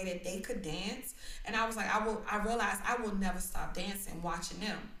in the way that they could dance. And I was like, I realized I will never stop dancing watching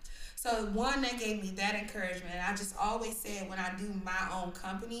them. So one, that gave me that encouragement. And I just always said when I do my own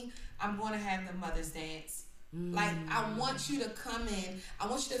company, I'm going to have the mothers dance. Like, I want you to come in. I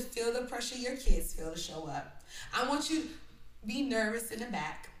want you to feel the pressure your kids feel to show up. I want you to be nervous in the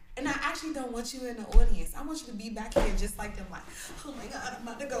back. And I actually don't want you in the audience. I want you to be back here just like them, like, oh my God, I'm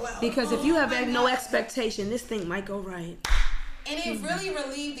about to go out. Because if you have no expectation, this thing might go right. And it really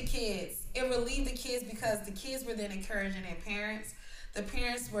relieved the kids. It relieved the kids because the kids were then encouraging their parents. The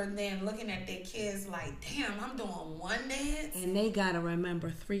parents were then looking at their kids like, damn, I'm doing one dance. And they got to remember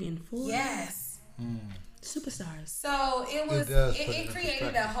 3 and 4. Yes. Superstars. So it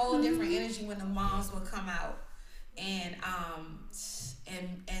created a whole different energy when the moms would come out and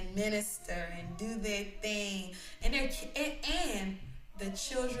minister and do their thing, and the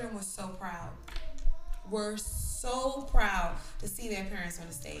children were so proud. Were so proud to see their parents on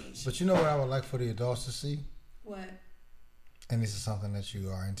the stage. But you know what I would like for the adults to see? What? And this is something that you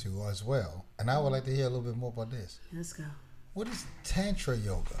are into as well. And I would like to hear a little bit more about this. Let's go. What is Tantra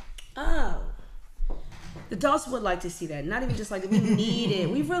yoga? Oh. The adults would like to see that. Not even just like we need it.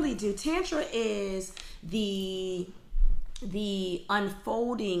 We really do. Tantra is the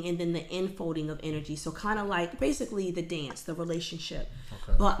unfolding and then the enfolding of energy. So kind of like basically the dance, the relationship.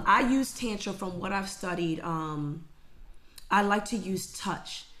 Okay. But I use Tantra from what I've studied. I like to use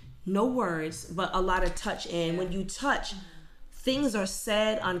touch. No words, but a lot of touch. And when you touch, things are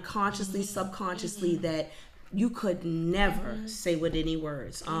said unconsciously, subconsciously that you could never say with any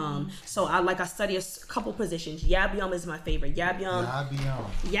words. So I study a couple positions. Yab Yum is my favorite. Yab Yum.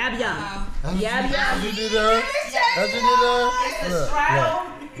 Yab Yum. That's what you did there? That's what you did there? It's the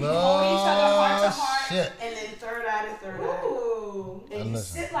straddle. You hold each other heart to heart. Shit. And then third eye to third eye. And you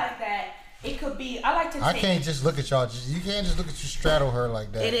sit like that. It could be, I can't just look at y'all. You can't just look at you straddle her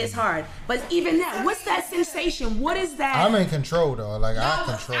like that. It is hard. But even that, what's that sensation? What is that? I'm in control though. Like I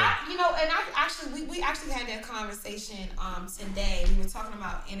control. We actually had that conversation today. We were talking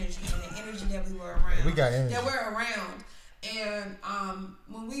about energy and the energy that we were around. We got energy. That we're around. And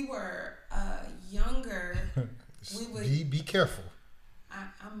when we were younger, we would be careful.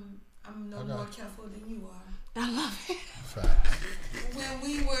 I'm no more careful than you are. I love it. Fact. When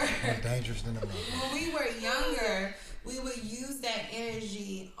we were more dangerous than the mother. When we were younger, we would use that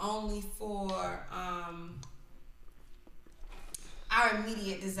energy only for our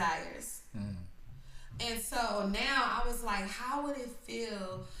immediate desires. And so now I was like, how would it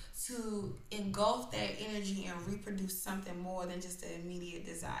feel to engulf that energy and reproduce something more than just an immediate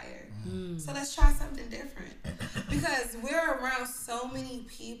desire? So let's try something different. Because we're around so many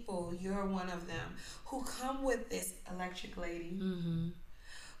people, you're one of them, who come with this electric lady,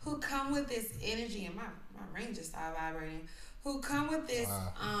 who come with this energy, and my ring just started vibrating, who come with this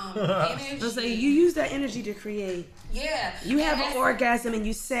energy. So you use that energy to create. Yeah. You have an orgasm and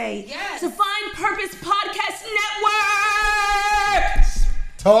you say, yes. Divine Purpose Podcast Network!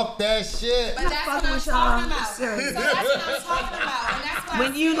 Talk that shit. But that's what I'm talking about. So that's what I'm talking about. And that's why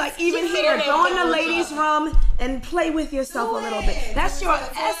when you even here, go in the ladies' room and play with yourself a little bit. That's your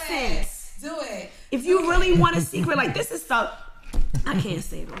essence. Do it. If you really want a secret, like this is stuff. I can't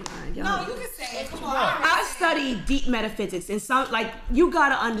say it online. No, you can say it. Come on. I study deep metaphysics, and you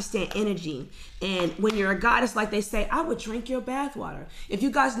gotta understand energy. And when you're a goddess, like they say, I would drink your bathwater. If you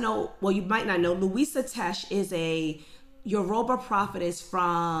guys know, well, you might not know, Louisa Tesh is a Yoruba prophetess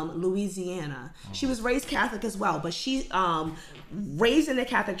from Louisiana. She was raised Catholic as well, but she raised in the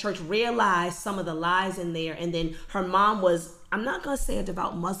Catholic Church, realized some of the lies in there, and then her mom was, I'm not gonna say a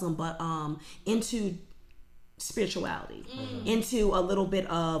devout Muslim, but into spirituality, into a little bit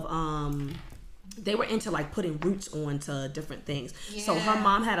of they were into like putting roots onto different things. So her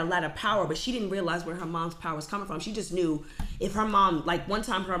mom had a lot of power, but she didn't realize where her mom's power was coming from. She just knew if her mom, like one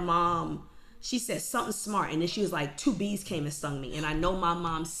time her mom, she said something smart, and then she was like, 2 bees came and stung me, and I know my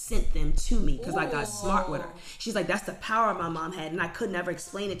mom sent them to me because I got smart with her. She's like, that's the power my mom had, and I could never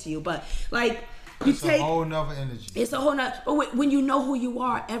explain it to you. But like, It's a whole nother energy. It's a whole nother. But when you know who you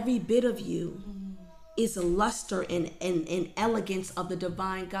are, every bit of you is a luster and elegance of the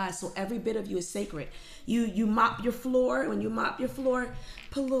divine God. So every bit of you is sacred. You mop your floor. When you mop your floor,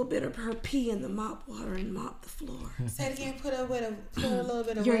 put a little bit of her pee in the mop water and mop the floor. Say it again. Put a little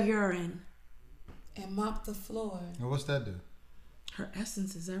bit of your urine and mop the floor. And what's that do? Her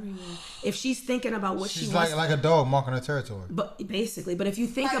essence is everywhere. If she's thinking about what she's she wants, like a dog marking her territory. But basically, but if you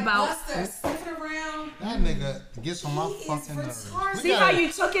think like about Buster sniffing around, that nigga gets on my fucking nerves. See how you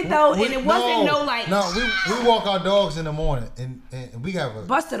took it though, and it wasn't like. No, we walk our dogs in the morning, and we have a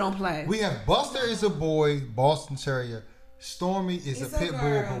Buster don't play. We have Buster is a boy, Boston Terrier. Stormy is a pit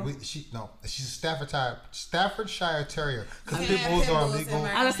bull, but she's a Staffordshire Terrier. Because pit bulls are illegal.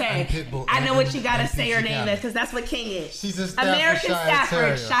 I was saying, I know what you gotta say her name is, because that's what King is. She's a American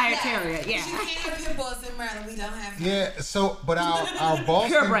Staffordshire Terrier. Yeah. You can't have pit bulls in Maryland. We don't have. Yeah. So, but our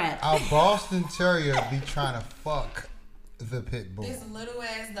Boston Terrier be trying to fuck the pit bull. This little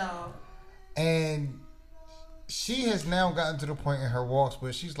ass dog. And she has now gotten to the point in her walks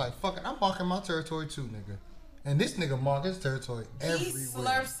where she's like, "Fuck it, I'm marking my territory too, nigga." And this nigga mark his territory everywhere. He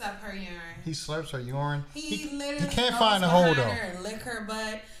slurps up her urine. He slurps her urine. He literally can't find a hold on her and lick her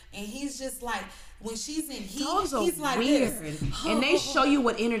butt, and he's just like, when she's in heat, dogs are he's like weird, this. And they show you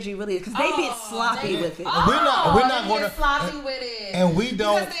what energy really is because they get sloppy with it. We're not going to sloppy with it, and we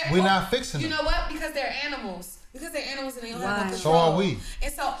don't. We're not fixing it. You know what? Because they're animals. Because they're animals and they don't have no control. So are we.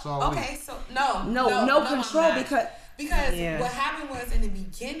 And so no control because what happened was in the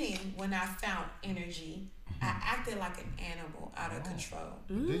beginning when I found energy, I acted like an animal out of control.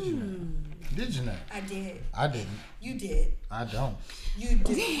 Did you? Did you not? I did. I didn't. You did. I don't. You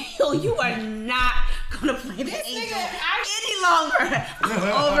did. Yo, you are not gonna play the angel any longer.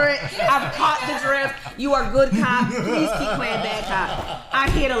 I'm over it. I've caught the drift. You are good cop. Please keep playing bad cop.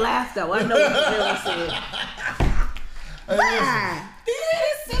 I hear the laugh though. I know what you really said.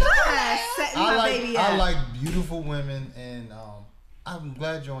 I like beautiful women, and I'm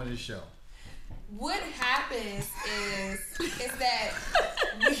glad you're on this show. What happens is that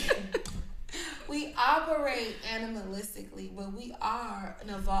we operate animalistically, but we are an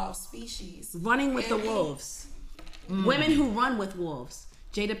evolved species. Running with the wolves. Women who run with wolves.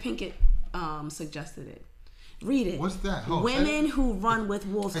 Jada Pinkett suggested it. Read it. What's that? Women who run with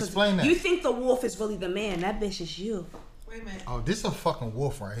wolves. Explain that. You think the wolf is really the man. That bitch is you. Wait a minute. Oh, this is a fucking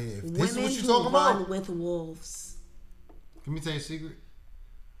wolf right here. If this is what you Women talking who run about? with wolves. Let me tell you a secret.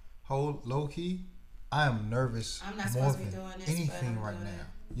 Hold low key. I am nervous. I'm not more supposed to be than doing this, anything but I'm right doing now.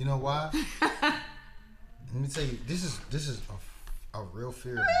 it. You know why? Let me tell you. This is a real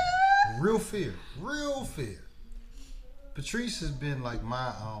fear. Real fear. Real fear. Patrice has been like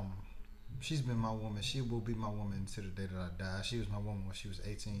my she's been my woman. She will be my woman to the day that I die. She was my woman when she was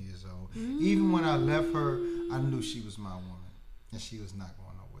 18 years old. Even when I left her, I knew she was my woman, and she was not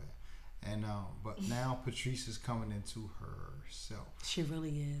going nowhere. And but now Patrice is coming into herself. She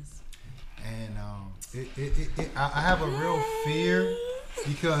really is. And I have a real fear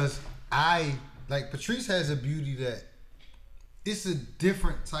because I like Patrice has a beauty that it's a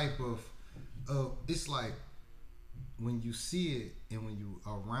different type of it's like when you see it and when you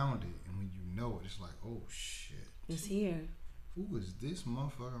around it and when you know it, it's like, oh shit, It's here. Who is this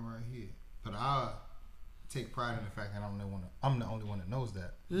motherfucker right here? But I take pride in the fact that I'm the only one that knows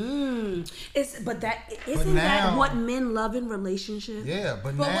that. That what men love in relationships? Yeah,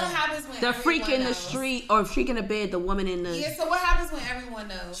 but now, what happens when the freak in the street or freak in the bed, the woman in the so what happens when everyone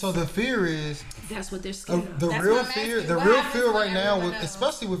knows? So the fear is that's what they're scared of. The real fear right now,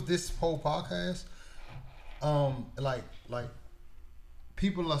 especially with this whole podcast, like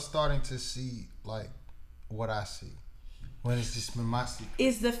people are starting to see like what I see. When it's just been my secret.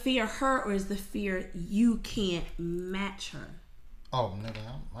 Is the fear her or is the fear you can't match her? Oh, nigga,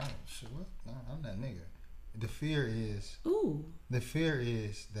 I'm that nigga. The fear is. Ooh. The fear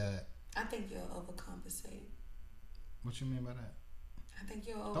is that. I think you'll overcompensate. What you mean by that? I think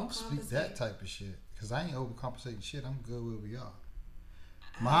you'll overcompensate. Don't speak that type of shit, because I ain't overcompensating shit. I'm good where we are.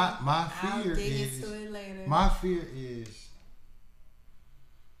 My fear is. Into it later. My fear is.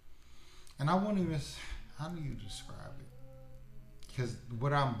 And I won't even. How do you describe it? Because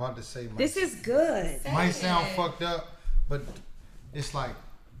what I'm about to say might sound fucked up, but it's like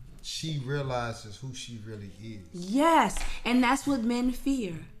she realizes who she really is. Yes, and that's what men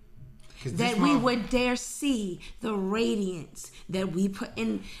fear. That we would dare see the radiance that we put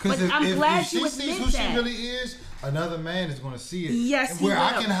in. But I'm glad if she sees who she really is, another man is going to see it. Yes, and where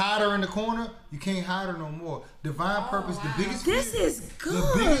I can hide her in the corner, you can't hide her no more. Divine purpose, the biggest fear. This is good.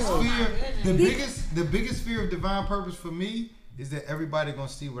 The biggest fear of divine purpose for me is that everybody gonna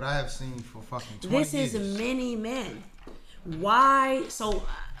see what I have seen for fucking 20 years. This is many men. Why? So,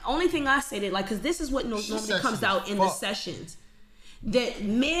 only thing I say that, like, because this is what normally comes out in the sessions. That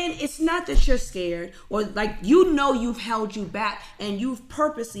men, it's not that you're scared or like you've held you back and you've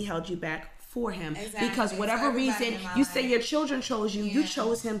purposely held you back for him because whatever reason you say your children chose you, you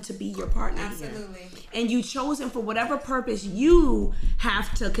chose him to be your partner. Absolutely. Here. And you chose him for whatever purpose you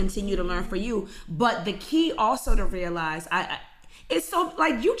have to continue to learn for you. But the key also to realize, it's so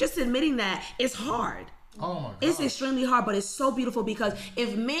like you just admitting that it's hard. Oh my God. It's extremely hard, but it's so beautiful because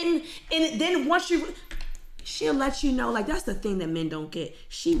if men, and then once she'll let you know, like that's the thing that men don't get.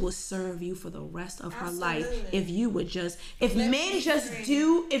 She will serve you for the rest of her life if you would just, if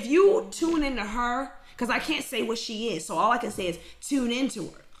you tune into her, because I can't say what she is, so all I can say is tune into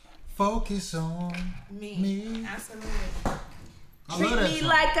her. Focus on me. Absolutely. Treat me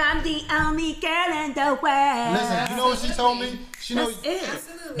like I'm the only girl in the world. Listen, you know what she told me? Absolutely. It's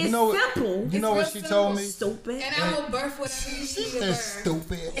simple. You know what she told me? Stupid. And I will birth whatever you need to birth.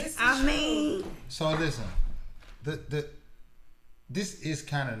 Stupid. I mean. So listen, this is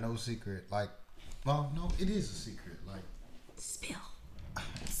kind of no secret. Like, well, no, it is a secret. Like, spill.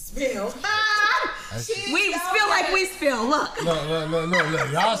 We spill like we spill. Look.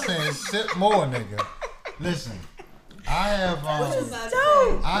 Look. Y'all saying shit more, nigga. Listen, I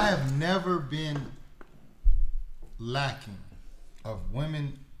have never been lacking of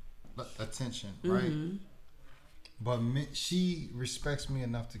women attention, right? Mm-hmm. But she respects me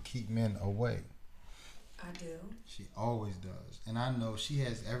enough to keep men away. I do. She always does. And I know she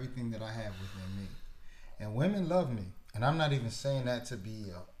has everything that I have within me. And women love me. And I'm not even saying that to be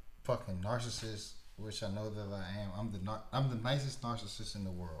a fucking narcissist, which I know that I am. I'm the nicest narcissist in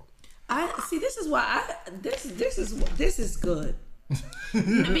the world. I see. This is why this is good.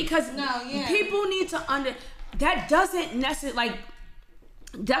 Because people need to that doesn't necessarily, like,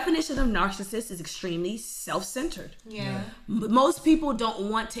 definition of narcissist is extremely self-centered. Yeah. Most people don't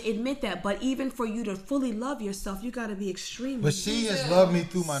want to admit that, but even for you to fully love yourself, you got to be extremely. But she has loved me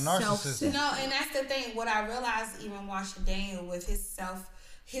through my narcissism. No, and that's the thing. What I realized even watching Daniel with his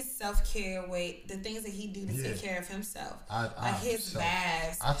self-care way, the things that he do to take care of himself, his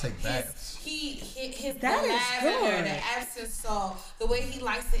baths. I take baths. His that is good. The Epsom salt, the way he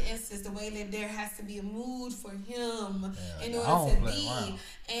likes the incense, the way that there has to be a mood for him in order to be. Wow.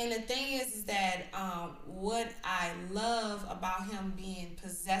 And the thing is that what I love about him being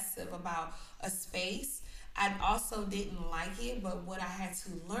possessive about a space, I also didn't like it, but what I had to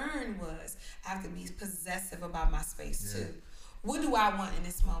learn was I have to be possessive about my space too. What do I want in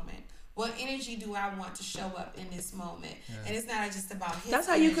this moment? What energy do I want to show up in this moment? Yeah. And it's not just about his That's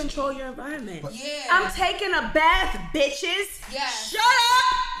how energy. you control your environment. Yeah. I'm taking a bath, bitches. Yeah. Shut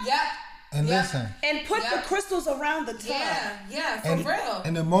up. Yep. And listen. And put the crystals around the tub. Yeah, for real.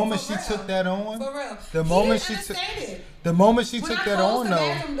 And the moment she took that on. For real. The moment she took that on, though. When I close the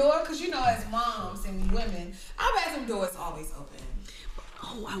bathroom door, because you know as moms and women, our bathroom door is always open.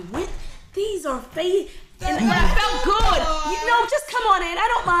 Oh, these are and I felt good. Just come on in. I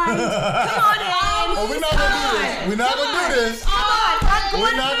don't mind. Come on in. Oh, we're not going to do this. We're not going to do this. Come on.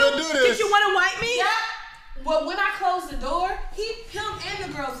 We're not going to do this. Did you want to wipe me? Yeah. Well, when I closed the door, him and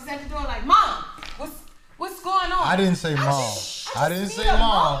the girls was at the door like, Mom, what's going on? I didn't say mom. I didn't say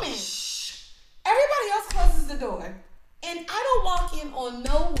mom. Everybody else closes the door. And I don't walk in on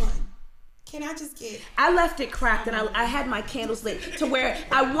no one. Can I just get... I left it cracked and I had my candles lit to where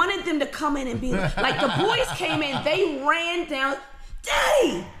I wanted them to come in and be like, the boys came in, they ran down.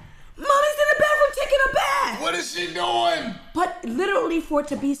 Daddy, Mommy's in the bathroom taking a bath. What is she doing? But literally for it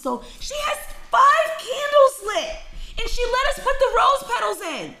to be so, she has 5 candles lit and she let us put the rose petals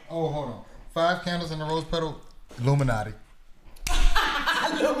in. Oh, hold on. 5 candles and a rose petal? Illuminati.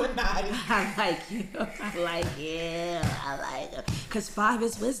 Illuminati. I like you. I like it. Because 5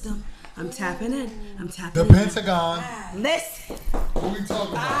 is wisdom. I'm tapping in. The Pentagon. Listen. What we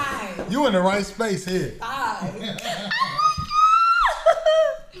talking about? You in the right space here.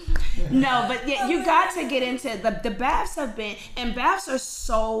 No, but yeah, you got to get into the baths have been, and baths are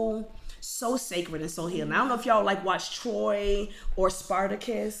so sacred and so healing. I don't know if y'all like watch Troy or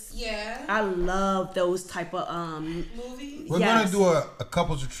Spartacus. Yeah. I love those type of movies. We're gonna do a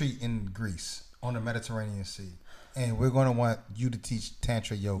couples retreat in Greece on the Mediterranean Sea. And we're going to want you to teach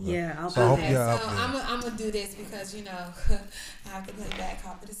Tantra Yoga. Yeah, I'll do that. I'm going to do this because, I have to play back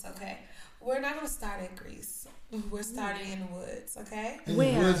up, but it's okay. We're not going to start in Greece. We're starting in the woods, okay? In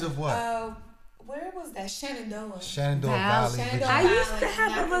the woods of what? Where was that? Shenandoah. Shenandoah Val- Valley. Shenandoah Virginia. I used to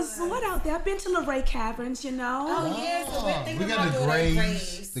have a Napa resort out there. I've been to Luray Caverns, you know. Oh, yeah. So we're thinking We got about the doing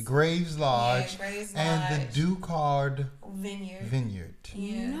Graves, the Graves Lodge, Graves and Lodge. the Ducard Vineyard. Vineyard.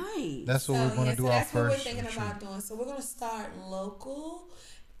 Yeah. Nice. That's what we're going to do our that's what we're first thinking retreat. about doing. So we're going to start local,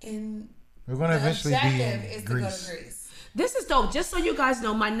 and We're going to the eventually be objective is in to go to Greece. Greece. This is dope. Just so you guys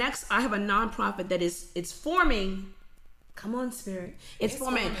know, I have a nonprofit that it's forming. Come on, Spirit. It's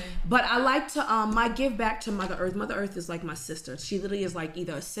forming. But I like to my give back to Mother Earth. Mother Earth is like my sister. She literally is like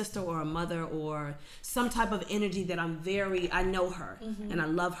either a sister or a mother or some type of energy that I know her and I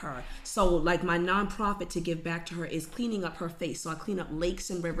love her. So like my nonprofit to give back to her is cleaning up her face. So I clean up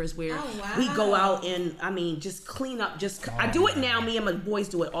lakes and rivers where we go out and just clean up. I do it now. Me and my boys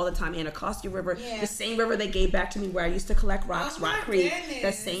do it all the time. Anacostia River, the same river they gave back to me where I used to collect rocks, Rock Creek,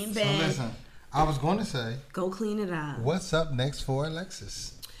 that same So band. listen, I was going to say, Go clean it out. what's up next for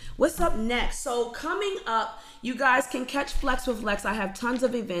Alexis? What's up next? So coming up, you guys can catch Flex with Lex. I have tons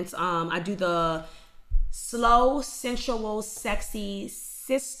of events. I do the slow, sensual, sexy,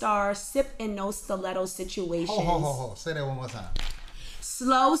 sister, sip and no stiletto situations. Ho. Say that one more time.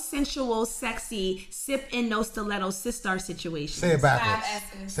 Slow, sensual, sexy, sip and no stiletto sister situations. Say it backwards. 5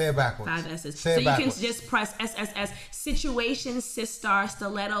 S's. Say it backwards. 5 S's. Say So it you can backwards. just press SSS. Situations, sister,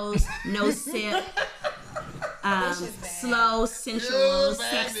 stilettos, no sip. Bitch is bad. Slow, sensual,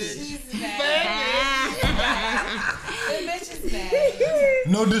 bad sexy. She's bad. The bitch is bad.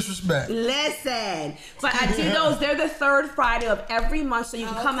 No disrespect. Listen, but I do those. They're the third Friday of every month, so you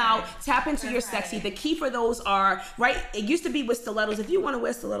can come out, tap into your sexy. The key for those are right. It used to be with stilettos. If you want to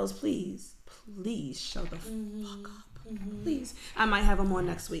wear stilettos, please show the fuck up. Please, I might have them on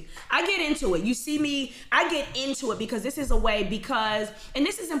next week. I get into it. You see me, I get into it because this is a way. And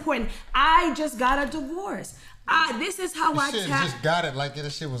this is important. I just got a divorce. This is how I Shit, tap. just got it like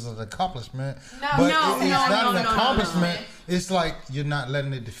this shit was an accomplishment. No, but no, it's not an no. accomplishment. It's like you're not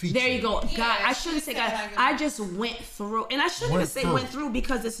letting it defeat There you go. Yeah, God, I shouldn't say she God. said like I just went through. And I shouldn't even say went through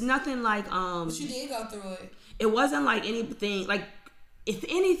because it's nothing like But you did go through it. it wasn't like anything like if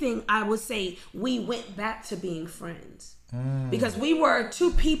anything, I would say we went back to being friends. Because we were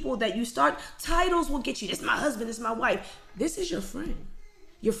two people that you start titles will get you. This is my husband, this is my wife. This is your friend.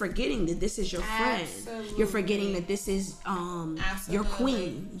 You're forgetting that this is your friend. Absolutely. You're forgetting that this is your Absolutely.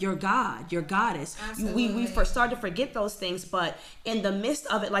 queen, your God, your goddess. We first start to forget those things, but in the midst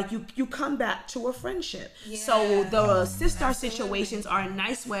of it, like you come back to a friendship. Yeah. So the sister situations are a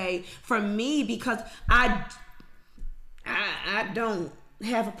nice way for me because I don't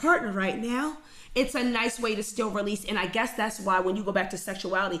have a partner right now. It's a nice way to still release. And I guess that's why when you go back to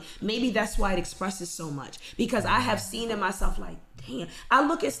sexuality, maybe that's why it expresses so much. Because I have seen in myself like, damn, I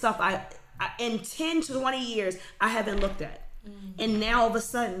look at stuff I in 10 to 20 years, I haven't looked at. And now all of a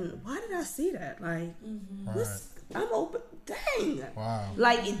sudden, why did I see that? Like, I'm open. Dang. Wow.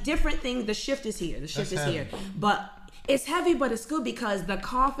 Like different things, the shift is here. The shift That's is here. But it's heavy, but it's good because the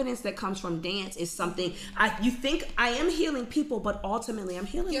confidence that comes from dance is something you think I am healing people, but ultimately I'm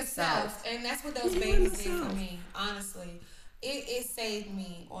healing Yourself. And that's what those You're babies did yourself. for me, honestly. It saved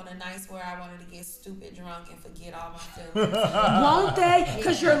me on a nights where I wanted to get stupid drunk and forget all my feelings. Won't they?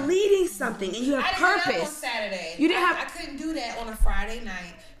 Because you're leading something and you have I didn't get up on purpose. Saturday. You didn't have- I couldn't do that on a Friday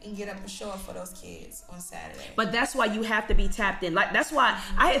night and get up and show up for those kids on Saturday. But that's why you have to be tapped in. Like that's why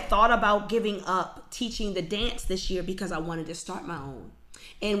I had thought about giving up teaching the dance this year because I wanted to start my own.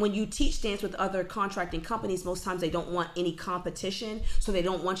 And when you teach dance with other contracting companies, most times they don't want any competition, so they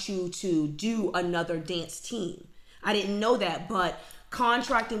don't want you to do another dance team. I didn't know that, but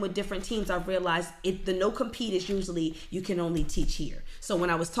contracting with different teams, I've realized the no compete is usually you can only teach here. So when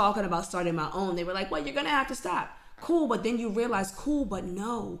I was talking about starting my own, they were like, well, you're gonna have to stop. Cool, but then you realize, cool, but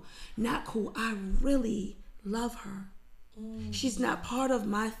no, not cool. I really love her. She's not part of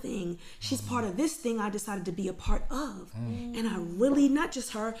my thing. She's part of this thing I decided to be a part of. And I really, not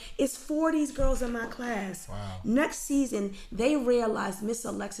just her, it's 40 girls in my class. Wow. Next season, they realized Miss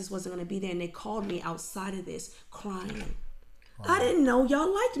Alexis wasn't going to be there and they called me outside of this crying. I didn't know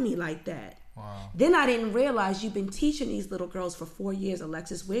y'all liked me like that. Wow. Then I didn't realize you've been teaching these little girls for 4 years,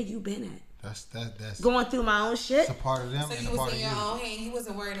 Alexis. Where you been at? That's Going through my own shit. a part of them So and you a was part in of your you. own hand. You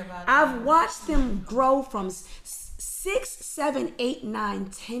wasn't worried about it. I've watched them grow from 6, 7, 8, 9,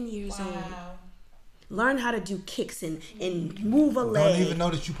 10 years old. Wow. Learn how to do kicks and move a leg. Don't even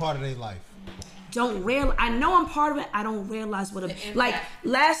know that you part of their life. I know I'm part of it. I don't realize what impact. like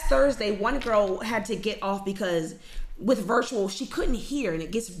last Thursday, one girl had to get off because with virtual she couldn't hear and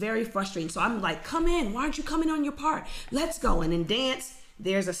it gets very frustrating. So I'm like, come in. Why aren't you coming on your part? Let's go. And in dance,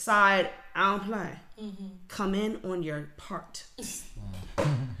 there's a side I don't play. Come in on your part.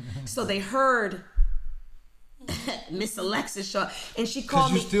 So they heard Miss Alexis show, and she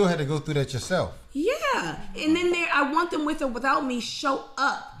called me. me. You still had to go through that yourself. Yeah, and then I want them with or without me show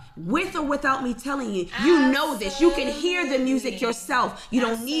up. With or without me telling you, you know this. You can hear the music yourself. You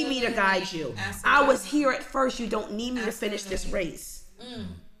don't need me to guide you. I was here at first. You don't need me to finish this race.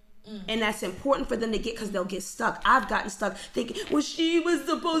 And that's important for them to get, because they'll get stuck. I've gotten stuck thinking, well, she was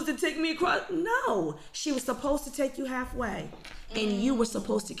supposed to take me across. No, she was supposed to take you halfway, and you were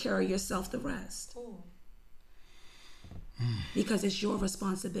supposed to carry yourself the rest. Because it's your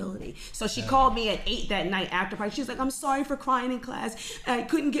responsibility. So she called me at 8 that night after party. She was like, I'm sorry for crying in class. I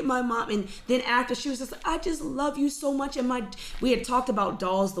couldn't get my mom. And then after, she was just like, I just love you so much. And we had talked about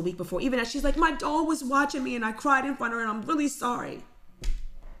dolls the week before. Even as she's like, my doll was watching me and I cried in front of her and I'm really sorry.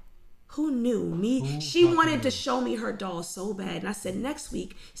 Who knew? Me? She wanted to show me her dolls so bad. And I said, next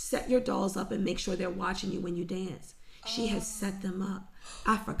week, set your dolls up and make sure they're watching you when you dance. She has set them up.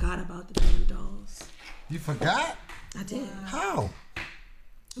 I forgot about the damn dolls. You forgot? I did. How?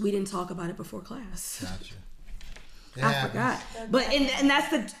 We didn't talk about it before class. Gotcha. I forgot. But and that's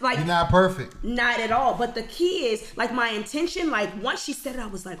the, like, you're not perfect. Not at all. But the key is, like, my intention, like, once she said it, I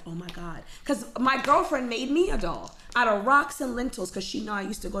was like, oh my God. Because my girlfriend made me a doll out of rocks and lentils, because she know I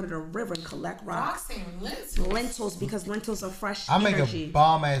used to go to the river and collect rocks. Rocks and lentils? Lentils, because lentils are fresh make energy. a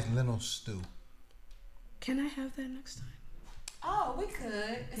bomb ass lentil stew. Can I have that next time? Oh, we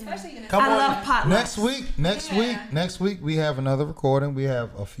could, especially in. Come I on. love potlucks. Next week we have another recording. We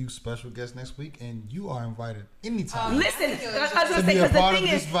have a few special guests next week, and you are invited anytime. Listen, I was gonna to say, be a because the part thing of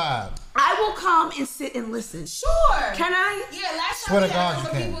this is, vibe. I will come and sit and listen. Sure. Can I? Yeah, last Swear time to we had God a you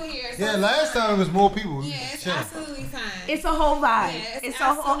couple can. people here. So Yeah, last time it was more people. Yeah, it's Chilling. absolutely fine. It's a whole vibe. Yeah, it's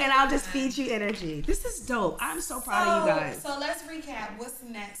a whole, and I'll just absolutely feed you energy. This is dope. I'm so proud of you guys. So let's recap. What's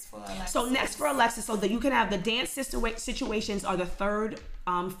next for Alexis? So next for Alexis, so that you can have the dance situations are the third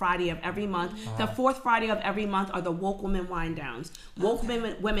Friday of every month. The fourth Friday of every month are the Woke Women Wine Downs. Woke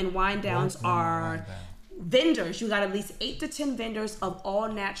Women Wine Downs are vendors. You got at least 8 to 10 vendors of all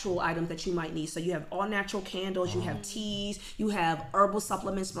natural items that you might need. So you have all natural candles, you have teas, you have herbal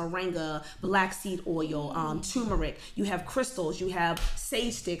supplements, moringa, black seed oil, turmeric, you have crystals, you have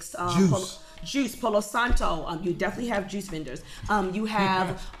sage sticks, juice, Palo Santo. You definitely have juice vendors. You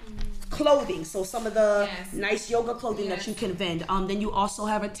have clothing, so some of the nice yoga clothing that you can vend. Then you also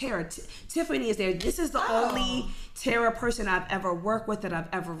have a tarot. Tiffany is there. This is the only tarot person I've ever worked with that I've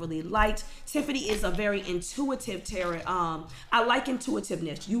ever really liked. Tiffany is a very intuitive tarot. I like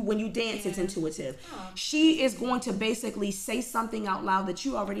intuitiveness. When you dance, it's intuitive. She is going to basically say something out loud that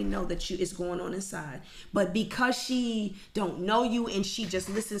you already know that is going on inside. But because she don't know you and she just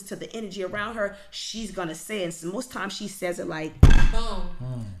listens to the energy around her, she's gonna say it. And most times she says it like boom.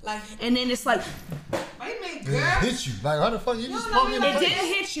 Like, and then it's like, wait a minute, girl. It hit you. Like, how the fuck you just spoke me in the it face? didn't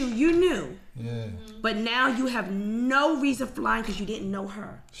hit you. You knew. Yeah. But now you have no reason for lying because you didn't know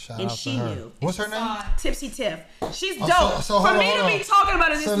her. Shout and out she to her. knew. What's her name? Tipsy Tiff. She's dope. So for hold me on, to hold be on. talking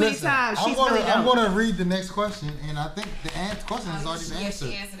about it this many listen, times, she's really dope. I'm going to read the next question, and I think the question has already been answered.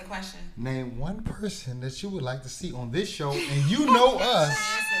 She answered the question. Name one person that you would like to see on this show, and you know us,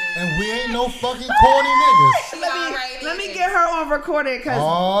 and we ain't no fucking corny niggas. Let me get her on recording because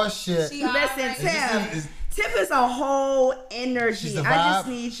oh shit. listen, Tiff is a whole energy. I just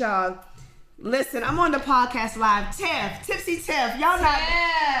need y'all. Listen, I'm on the podcast live. Tipsy Tiff. Y'all not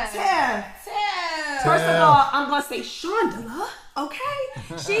Tiff. First of all, I'm gonna say Shondala.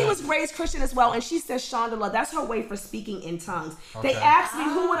 Okay, she was raised Christian as well, and she says Shondala. That's her way for speaking in tongues. They asked me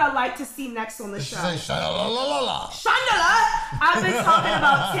who would I like to see next on the show. Shondala. I've been talking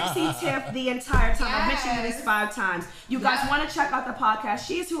about Tipsy Tiff the entire time. I've mentioned this 5 times. You guys want to check out the podcast?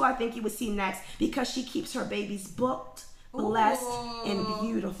 She's who I think you would see next because she keeps her babies booked, blessed, and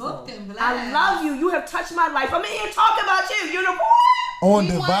beautiful. I love you. You have touched my life. I'm in here talking about you, unicorn. On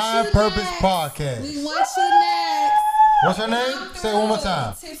Divine Purpose Podcast. We want you next. What's her name? Say it one more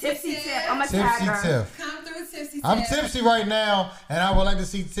time. Tipsy Tiff. I'm a tagger. Tiff. Come through, Tipsy Tiff. I'm tipsy right now, and I would like to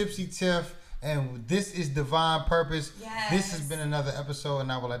see Tipsy Tiff. And this is Divine Purpose. Yes. This has been another episode,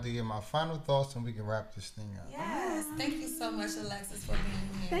 and I would like to give my final thoughts, and we can wrap this thing up. Yes. Thank you so much, Alexis, for being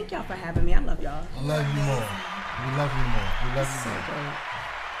here. Thank y'all for having me. I love y'all. I love you more. We love you more. We love you more.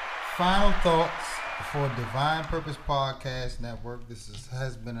 Final thoughts for Divine Purpose Podcast Network. This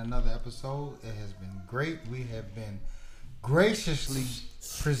has been another episode. It has been great. We have been graciously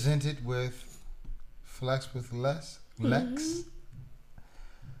presented with Flex with Lex.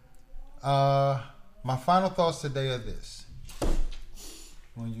 My final thoughts today are this.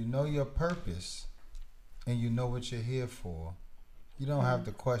 When you know your purpose and you know what you're here for, you don't have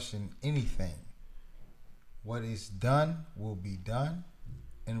to question anything. What is done will be done,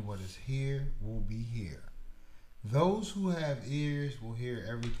 and what is here will be here. Those who have ears will hear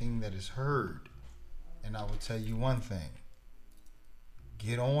everything that is heard. And I will tell you one thing.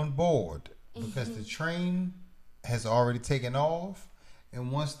 Get on board, because the train has already taken off,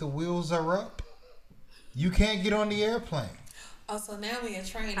 and once the wheels are up, you can't get on the airplane. Oh, so now we a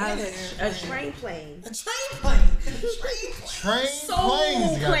train. A train plane. A train plane. Train Soul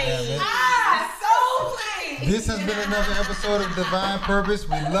planes, plane. goddammit. Soul plane. This has been another episode of Divine Purpose.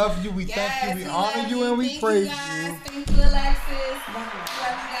 We love you, we thank you, we honor you, and we praise you. Thank you, Alexis. Love you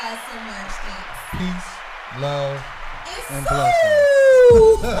guys so much. Thanks. Peace, love, and so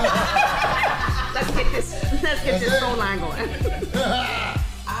blessings. Let's get this phone line going. Alright,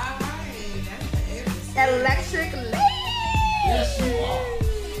 that's the Electric Lady. Yes, you are.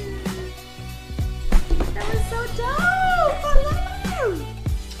 That was so dope. I love you.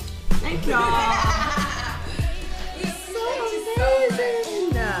 Thank y'all. So amazing.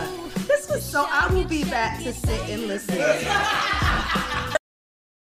 This was so. I will be back to sit and listen.